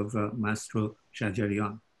passing of Maestro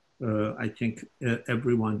Shajarian. I think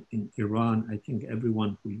everyone in Iran, I think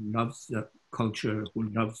everyone who loves culture, who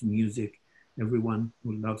loves music, everyone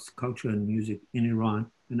who loves culture and music in Iran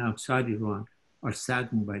and outside Iran are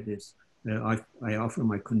saddened by this. I offer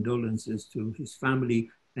my condolences to his family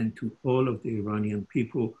and to all of the Iranian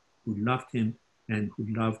people who loved him and who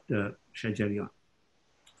loved Shajarian.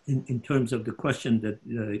 In terms of the question that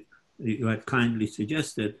you had kindly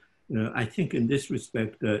suggested, I think in this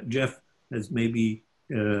respect, Jeff has maybe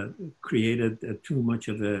created too much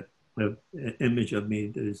of an image of me.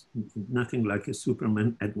 There is nothing like a Superman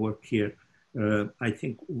at work here. I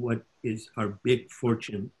think what is our big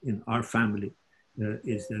fortune in our family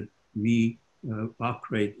is that we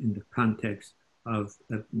operate in the context of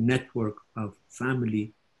a network of family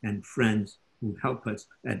and friends who help us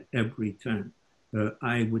at every turn.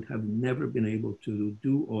 I would have never been able to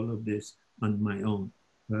do all of this on my own.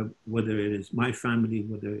 Whether it is my family,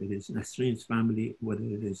 whether it is Nasrin's family, whether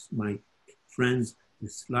it is my friends, the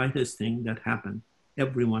slightest thing that happened,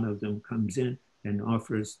 every one of them comes in and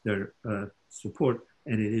offers their support.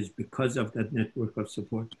 And it is because of that network of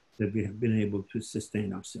support that we have been able to sustain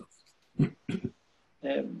ourselves.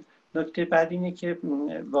 نکته بعد اینه که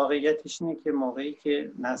واقعیتش اینه که موقعی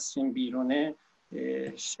که نسرین بیرونه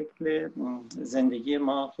شکل زندگی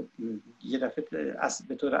ما یه دفعه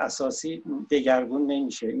به طور اساسی دگرگون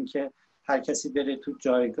نمیشه. اینکه هر کسی بره تو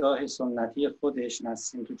جایگاه سنتی خودش،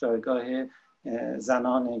 نسرین تو جایگاه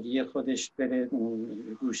زنانگی خودش بره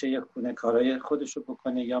گوشه خونه کارهای خودش رو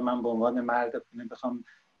بکنه، یا من به عنوان مرد خونه بخوام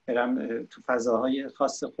برم تو فضاهای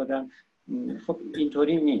خاص خودم، خب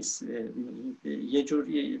اینطوری نیست. یه جور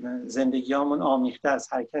زندگیامون آمیخته از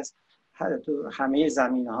هر کس تو همه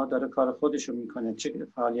زمینه‌ها داره کار خودش رو میکنه، چه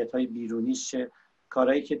فعالیت‌های بیرونیش، چه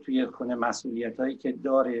کارهایی که توی خونه، مسئولیت‌هایی که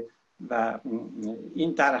داره. و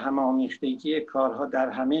این در هم آمیختگی کارها در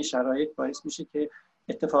همه شرایط باعث میشه که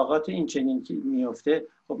اتفاقات این چنین که میفته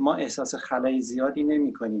خب ما احساس خلای زیادی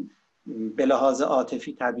نمی‌کنیم. به لحاظ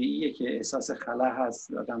عاطفی طبیعیه که احساس خلا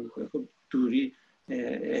هست، آدم خب دوری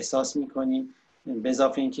احساس می‌کنیم، به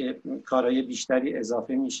اضافه اینکه کارهای بیشتری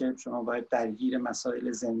اضافه میشه، شما باید درگیر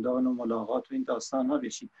مسائل زندان و ملاقات و این داستان‌ها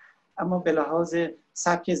بشید. اما به لحاظ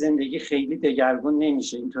سبک زندگی خیلی دگرگون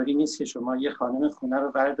نمیشه. اینطوری نیست که شما یه خانم خونه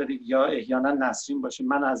رو بردارید یا احیانا نسرین باشه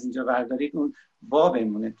من از اینجا بردارید اون وا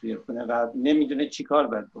بمونه توی خونه و نمیدونه چی کار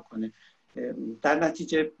باید بکنه. در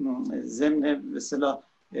نتیجه ضمن به اصطلاح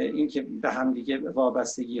اینکه به هم دیگه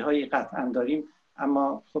وابستگی‌های قطعاً داریم،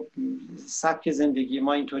 اما خب سبک زندگی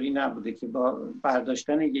ما اینطوری نبوده که با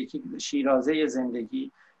برداشتن یکی شیرازه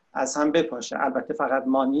زندگی از هم بپاشه. البته فقط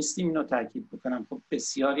ما نیستیم، اینو تاکید بکنم، خب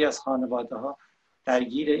بسیاری از خانواده‌ها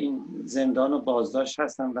درگیر این زندان و بازداشت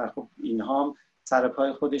هستن و خب اینها هم سر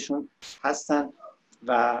پای خودشون هستن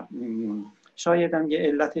و شاید هم یه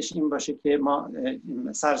علتش این باشه که ما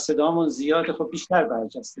سرصدامون زیاده، خب بیشتر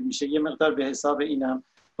برجسته میشه. یه مقدار به حساب اینم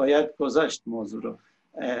باید گذاشت موضوع رو.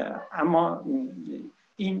 اما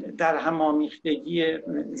این در هم آمیختگی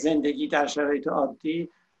زندگی در شرایط عادی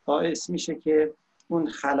باعث میشه که اون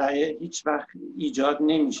خلأ هیچ وقت ایجاد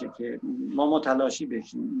نمیشه که ما متلاشی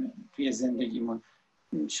بشیم توی زندگیمون.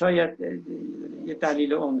 شاید یه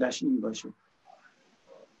دلیل عمدش این باشه.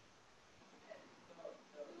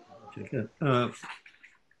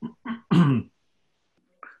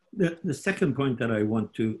 The second point that I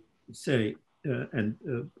want to say and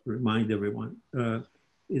remind everyone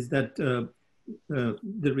is that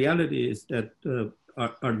the reality is that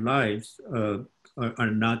our lives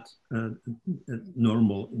are not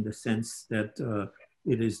normal in the sense that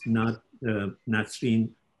it is not Nasrin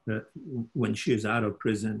when she is out of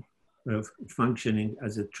prison functioning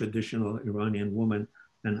as a traditional Iranian woman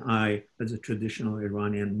and I as a traditional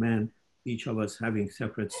Iranian man, each of us having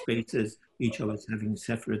separate spaces, each of us having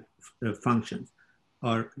separate functions.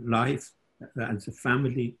 Our life as a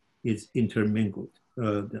family is intermingled.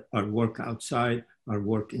 Our work outside, our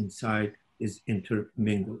work inside is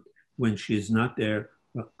intermingled. When she's not there,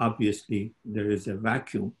 obviously there is a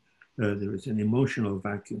vacuum. There is an emotional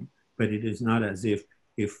vacuum, but it is not as if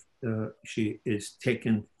she is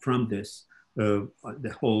taken from this,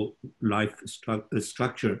 the whole life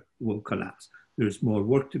structure will collapse. There's more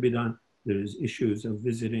work to be done. There's issues of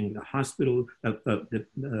visiting the hospital,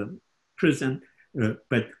 the prison,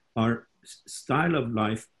 but our style of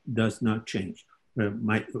life does not change. The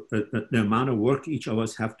amount of work each of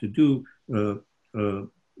us have to do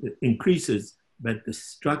increases, but the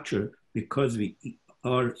structure, because we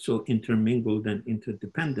are so intermingled and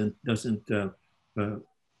interdependent, doesn't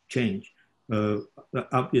change.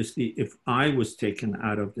 Obviously, if I was taken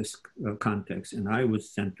out of this context and I was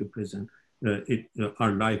sent to prison,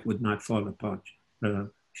 our life would not fall apart.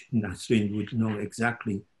 Nasrin would know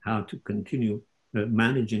exactly how to continue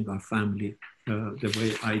managing our family the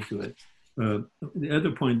way I do it. The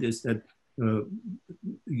other point is that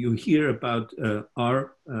you hear about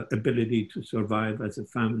our ability to survive as a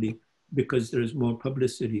family because there is more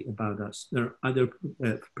publicity about us. There are other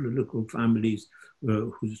political families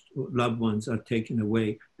whose loved ones are taken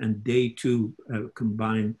away and they too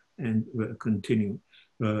combine and continue.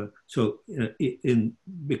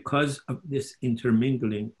 Because of this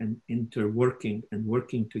intermingling and interworking and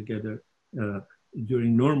working together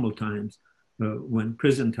during normal times, when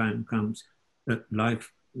prison time comes,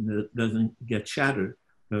 life doesn't get shattered,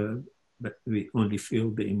 but we only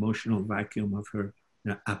feel the emotional vacuum of her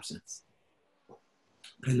absence.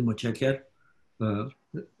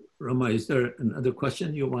 Roma, is there another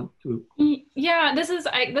question you want to? Yeah,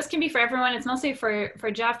 this can be for everyone. It's mostly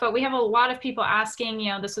for Jeff, but we have a lot of people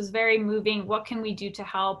asking, this was very moving. What can we do to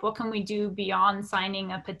help? What can we do beyond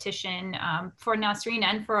signing a petition for Nasrin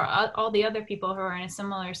and for all the other people who are in a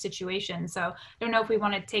similar situation? So I don't know if we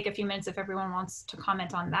want to take a few minutes if everyone wants to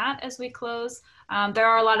comment on that as we close. There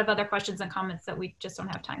are a lot of other questions and comments that we just don't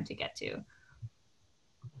have time to get to.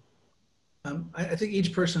 I think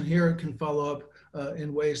each person here can follow up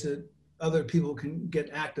in ways that other people can get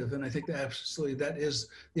active. And I think that absolutely that is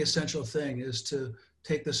the essential thing, is to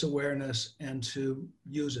take this awareness and to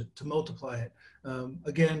use it, to multiply it.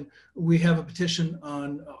 Again, we have a petition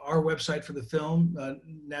on our website for the film,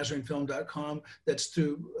 nasrinfilm.com, that's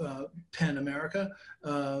through PEN America,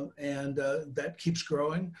 and that keeps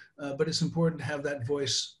growing. But it's important to have that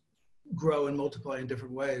voice grow and multiply in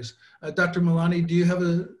different ways. Dr. Milani, do you have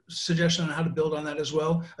a suggestion on how to build on that as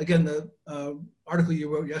well? Again, the article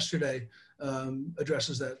you wrote yesterday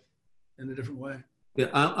addresses that in a different way. Yeah,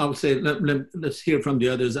 I'll say, let's hear from the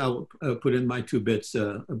others. I'll put in my 2 bits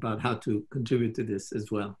about how to contribute to this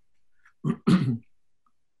as well.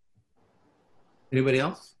 Anybody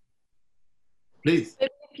else? Please. A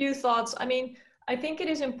few thoughts. I mean, I think it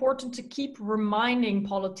is important to keep reminding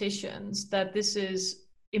politicians that this is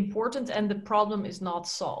important and the problem is not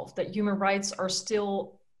solved, that human rights are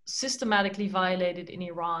still systematically violated in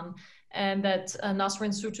Iran, and that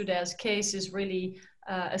Nasrin Sotoudeh's case is really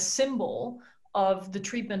a symbol of the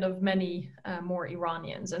treatment of many more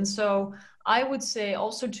Iranians. And so I would say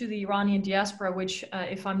also to the Iranian diaspora, which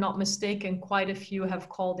if I'm not mistaken, quite a few have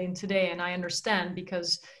called in today, and I understand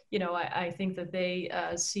because, I think that they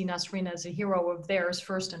see Nasrin as a hero of theirs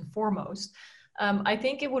first and foremost. I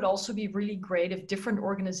think it would also be really great if different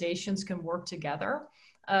organizations can work together.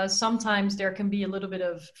 Sometimes there can be a little bit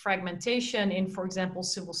of fragmentation in, for example,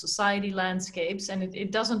 civil society landscapes, and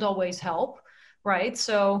it doesn't always help, right?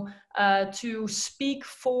 So to speak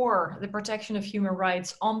for the protection of human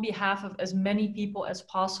rights on behalf of as many people as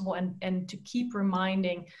possible, and to keep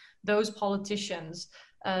reminding those politicians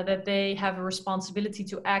that they have a responsibility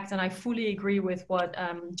to act. And I fully agree with what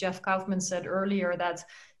Jeff Kaufman said earlier, that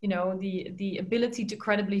you know, the ability to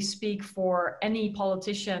credibly speak for any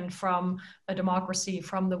politician from a democracy,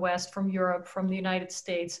 from the West, from Europe, from the United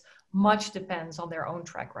States, much depends on their own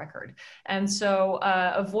track record. And so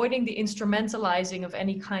avoiding the instrumentalizing of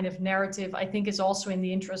any kind of narrative, I think, is also in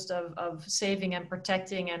the interest of saving and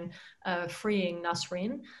protecting and freeing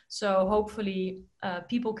Nasrin. So hopefully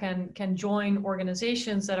people can join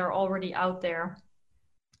organizations that are already out there,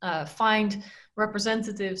 find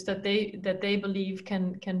representatives that they believe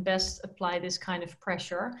can best apply this kind of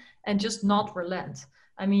pressure, and just not relent.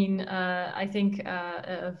 I mean, I think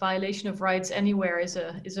a violation of rights anywhere is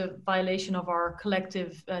a violation of our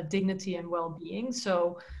collective dignity and well-being.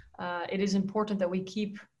 So it is important that we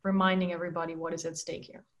keep reminding everybody what is at stake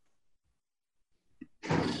here.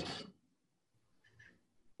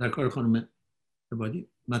 خانم عبادی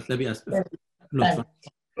مطلبی است لطفا.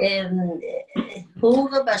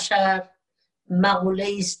 حقوق بشر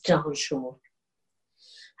مقوله است جهان شمول.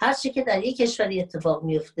 هر چی که در یک کشوری اتفاق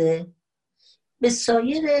میفته به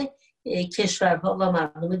سایر کشورها و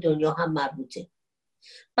مردم دنیا هم مربوطه.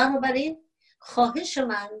 بنابراین خواهش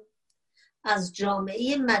من از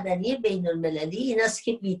جامعه مدنی بین المللی این است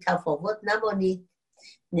که بی تفاوت نمانید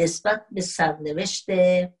نسبت به سرنوشت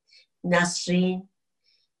نسرین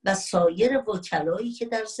و سایر وکلایی که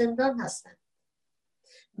در زندان هستند.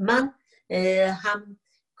 من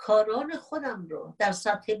همکاران خودم رو در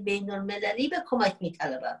سطح بین المللی به کمک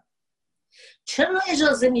می‌طلبم. چرا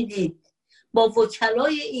اجازه میدید با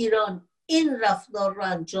وکلای ایران این رفتار رو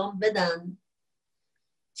انجام بدن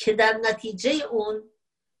که در نتیجه اون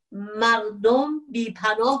مردم بی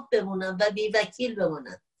پناه بمونن و بی وکیل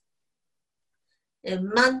بمونن؟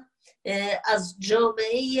 من از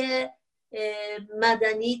جامعه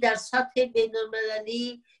مدنی در سطح بین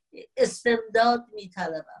المللی استمداد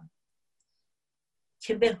می‌طلبم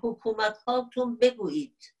که به حکومت هاتون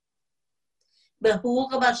بگویید به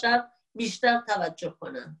حقوق بشر بیشتر توجه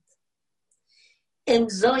کنند.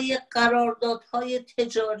 امضای قراردادهای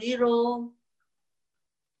تجاری رو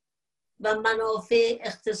و منافع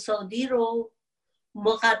اقتصادی رو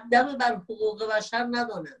مقدم بر حقوق بشر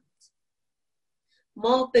ندانند.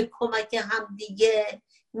 ما به کمک همدیگه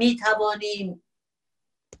میتوانیم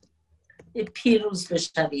پیروز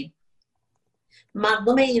بشویم.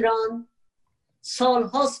 مردم ایران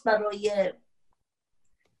سالهاست برای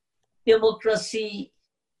دموکراسی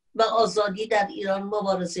و آزادی در ایران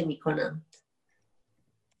مبارزه میکنند،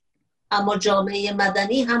 اما جامعه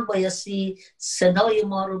مدنی هم بایستی صدای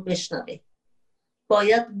ما رو بشنوه.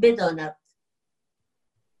 باید بداند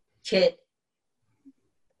که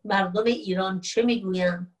مردم ایران چه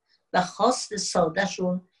میگویند و خواست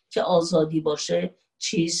سادهشون که آزادی باشه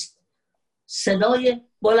چیست. صدای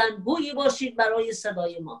بلندگویی باشید برای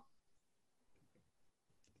صدای ما.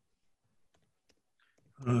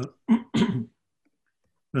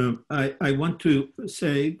 I want to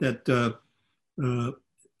say that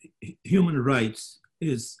human rights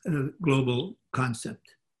is a global concept.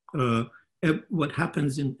 What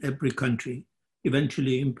happens in every country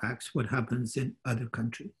eventually impacts what happens in other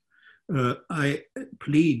countries. I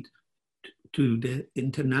plead to the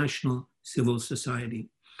international civil society,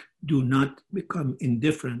 do not become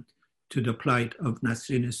indifferent to the plight of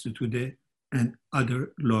Nasrin Sotoudeh and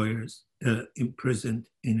other lawyers imprisoned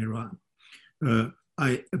in Iran.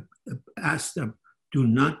 I ask them,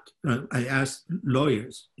 I ask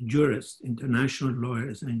lawyers, jurists, international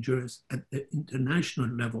lawyers and jurists at the international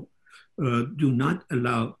level, do not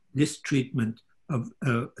allow this treatment of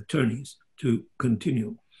attorneys to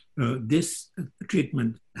continue. This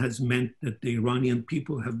treatment has meant that the Iranian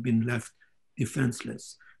people have been left defenseless.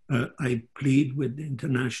 I plead with the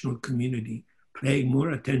international community, pay more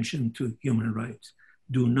attention to human rights.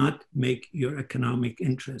 Do not make your economic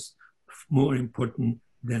interests more important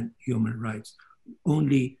than human rights.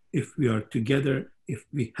 Only if we are together, if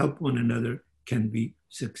we help one another, can we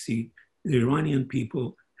succeed. The Iranian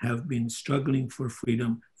people have been struggling for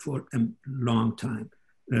freedom for a long time.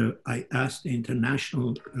 I ask the international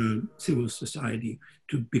civil society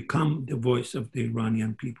to become the voice of the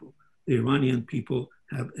Iranian people. The Iranian people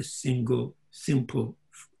have a single, simple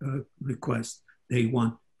request. They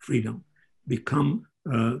want freedom. Become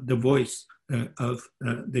the voice of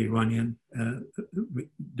the Iranian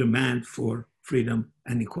demand for freedom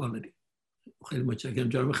and equality. خیلی متشکرم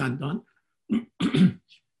جناب خندان.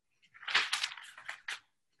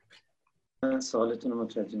 سوالتون رو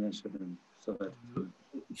متوجه نشدم.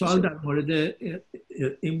 سوال در مورد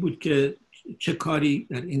این بود که چه کاری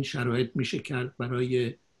در این شرایط میشه کرد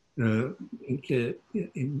برای اینکه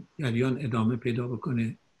این جریان ادامه پیدا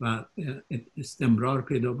بکنه و استمرار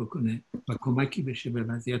پیدا بکنه و کمکی بشه به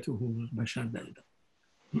وضعیت حقوق بشر در ایران.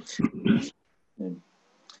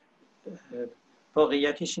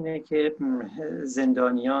 واقعیتش اینه که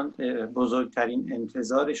زندانیان بزرگترین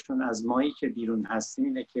انتظارشون از مایی که بیرون هستیم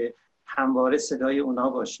اینه که همواره صدای اونا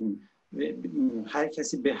باشیم. هر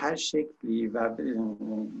کسی به هر شکلی و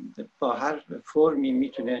با هر فرمی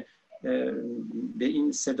میتونه به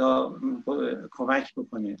این صدا کمک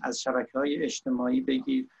بکنه. از شبکه‌های اجتماعی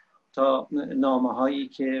بگیر تا نامه‌هایی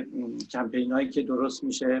که کمپین‌هایی که درست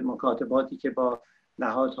میشه، مکاتباتی که با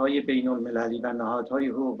نهادهای بین‌المللی و نهادهای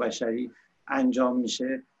حقوق بشری انجام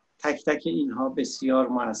میشه، تک تک اینها بسیار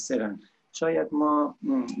مؤثرن. شاید ما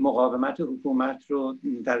مقاومت حکومت رو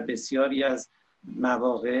در بسیاری از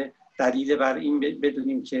مواقع دلیل بر این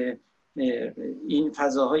بدونیم که این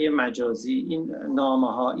فضاهای مجازی، این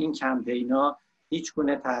نامه‌ها، این کمپین‌ها هیچ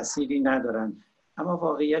گونه تأثیری ندارن. اما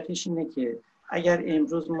واقعیتش اینه که اگر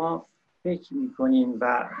امروز ما فکر میکنیم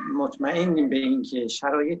و مطمئنیم به این که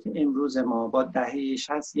شرایط امروز ما با دهه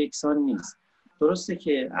 60 یکسان نیست. درسته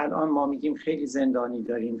که الان ما میگیم خیلی زندانی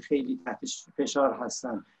داریم، خیلی تحت فشار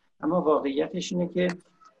هستن، اما واقعیتش اینه که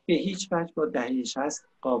به هیچ وجه با دهه 60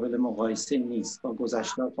 قابل مقایسه نیست، با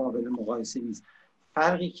گذشته قابل مقایسه نیست.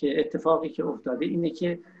 اتفاقی که افتاده اینه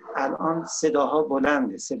که الان صداها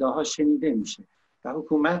بلنده، صداها شنیده میشه و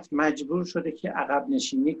حکومت مجبور شده که عقب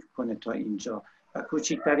نشینی کنه تا اینجا و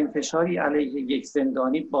کوچکترین فشاری علیه یک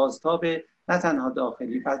زندانی بازتاب نه تنها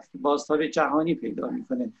داخلی بلکه بازتاب جهانی پیدا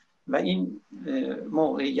میکنه و این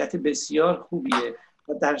موقعیت بسیار خوبیه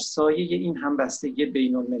و در سایه این همبستگی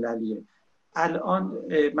بین المللیه. الان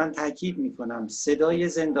من تاکید میکنم صدای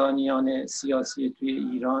زندانیان سیاسی توی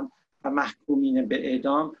ایران و محکومین به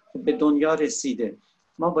اعدام به دنیا رسیده.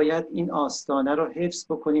 ما باید این آستانه رو حفظ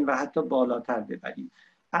بکنیم و حتی بالاتر ببریم.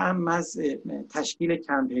 اما از تشکیل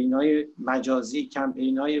کمپین‌های مجازی،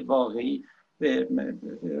 کمپین‌های واقعی،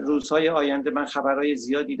 روزهای آینده من خبرهای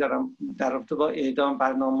زیادی دارم در رابطه با اعدام،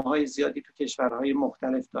 برنامه‌های زیادی تو کشورهای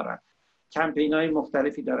مختلف دارن، کمپین‌های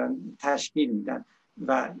مختلفی دارن تشکیل میدن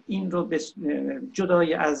و این رو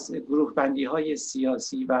جدای از گروه بندی‌های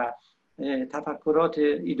سیاسی و تفکرات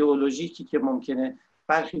ایدئولوژیکی که ممکنه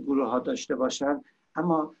برخی گروه‌ها داشته باشن،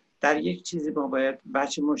 اما در یک چیزی ما باید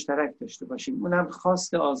بچه مشترک داشته باشیم، اونم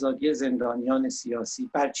خواست آزادی زندانیان سیاسی.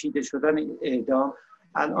 برچیده شدن اعدام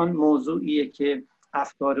الان موضوعیه که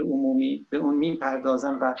افکار عمومی به اون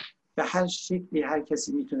میپردازن و به هر شکلی هر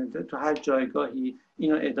کسی میتونه تو هر جایگاهی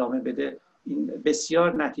اینو ادامه بده. این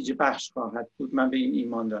بسیار نتیجه بخش خواهد بود. من به این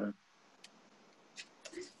ایمان دارم.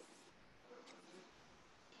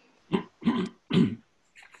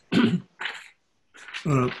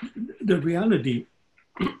 The reality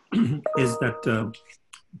is that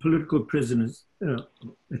political prisoners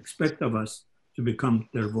expect of us to become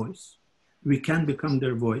their voice. We can become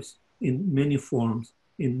their voice in many forms,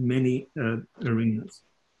 in many arenas,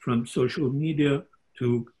 from social media to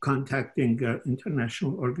contacting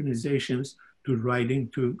international organizations to writing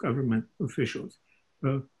to government officials.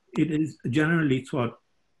 It is generally thought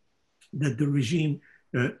that the regime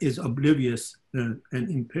is oblivious and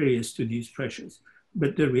imperious to these pressures.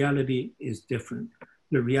 But the reality is different.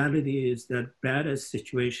 The reality is that bad as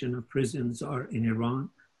situation of prisons are in Iran,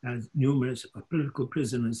 as numerous political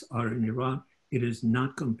prisoners are in Iran, it is not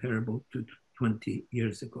comparable to 20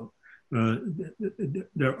 years ago.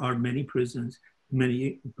 There are many prisons,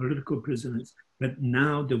 many political prisoners, but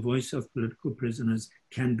now the voice of political prisoners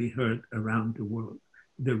can be heard around the world.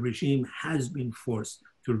 The regime has been forced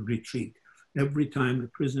to retreat. Every time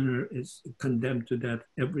a prisoner is condemned to death,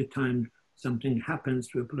 every time something happens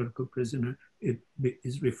to a political prisoner, it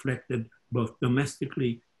is reflected both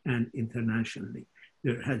domestically and internationally.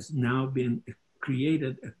 There has now been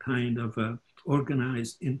created a kind of a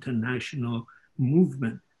organized international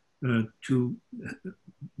movement to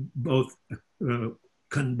both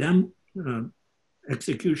condemn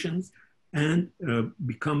executions and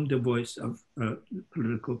become the voice of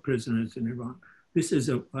political prisoners in Iran. This is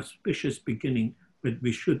an auspicious beginning, but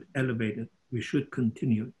we should elevate it. We should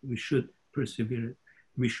continue. We should persevere it.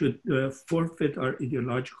 We should forfeit our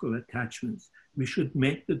ideological attachments. We should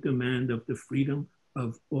make the demand of the freedom of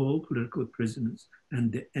all political prisoners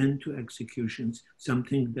and the end to executions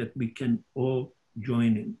something that we can all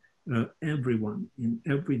join in. Everyone in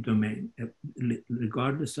every domain,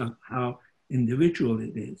 regardless of how individual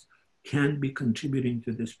it is, can be contributing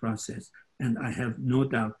to this process. And I have no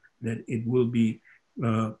doubt that it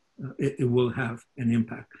will have an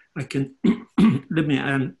impact. I can let me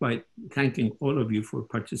end by thanking all of you for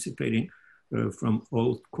participating from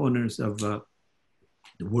all corners of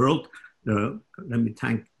the world. Let me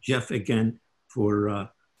thank Jeff again for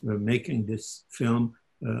making this film.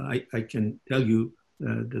 I can tell you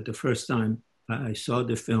that the first time I saw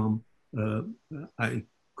the film, I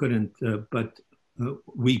couldn't but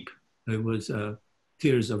weep It was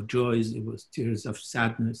tears of joys, it was tears of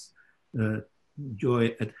sadness,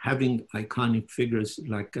 joy at having iconic figures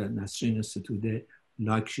like Nasrin Sotoudeh,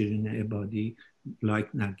 like Shirin Ebadi,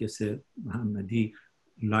 like Narges Mohammadi,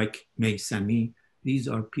 like Meysami. These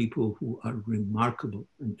are people who are remarkable,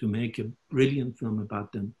 and to make a brilliant film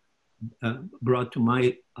about them brought to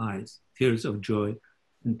my eyes tears of joy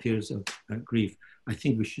and tears of grief. I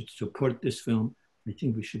think we should support this film. I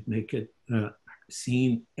think we should make it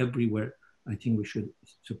seen everywhere. I think we should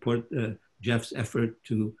support Jeff's effort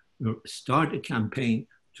to start a campaign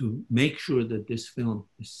to make sure that this film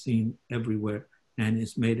is seen everywhere and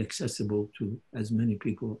is made accessible to as many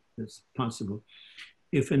people as possible.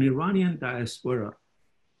 If an Iranian diaspora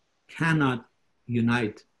cannot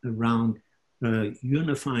unite around a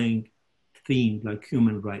unifying theme like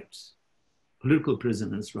human rights, political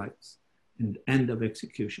prisoners' rights, and end of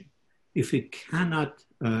execution, if it cannot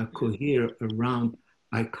cohere around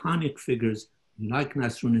iconic figures like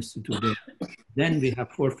Nasrin Sotoudeh, then we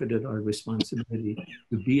have forfeited our responsibility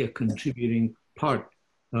to be a contributing part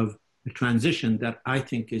of a transition that I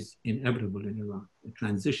think is inevitable in Iran, a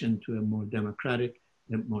transition to a more democratic,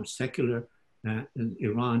 a more secular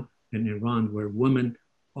Iran, an Iran where women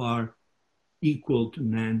are equal to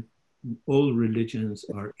men, all religions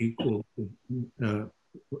are equal to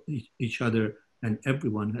each other, and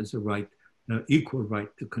everyone has a right, equal right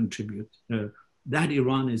to contribute. That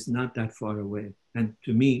Iran is not that far away. And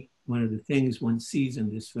to me, one of the things one sees in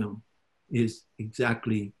this film is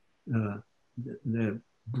exactly the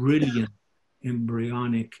brilliant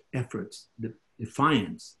embryonic efforts, the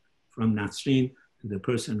defiance from Nasrin to the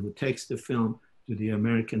person who takes the film, to the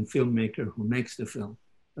American filmmaker who makes the film,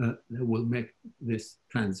 that will make this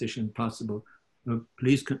transition possible.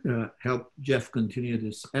 Please help Jeff continue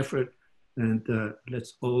this effort, and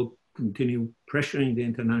let's all continue pressuring the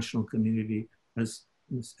international community. As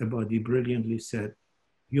Ms. Ebadi brilliantly said,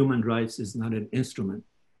 human rights is not an instrument.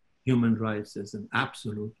 Human rights is an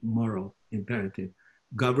absolute moral imperative.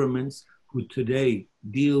 Governments who today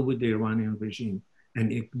deal with the Iranian regime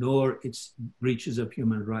and ignore its breaches of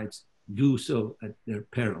human rights do so at their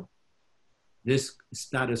peril. This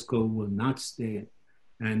status quo will not stay.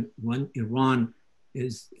 And when Iran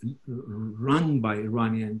is run by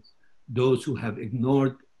Iranians, those who have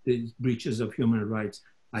ignored these breaches of human rights,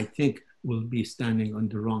 I think will be standing on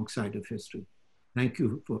the wrong side of history. Thank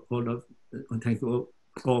you for thank you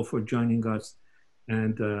all for joining us,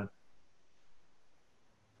 and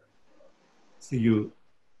see you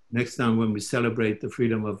next time when we celebrate the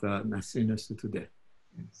freedom of Nasrin Sotoudeh.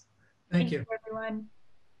 Thank you, everyone.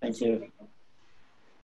 Thank you.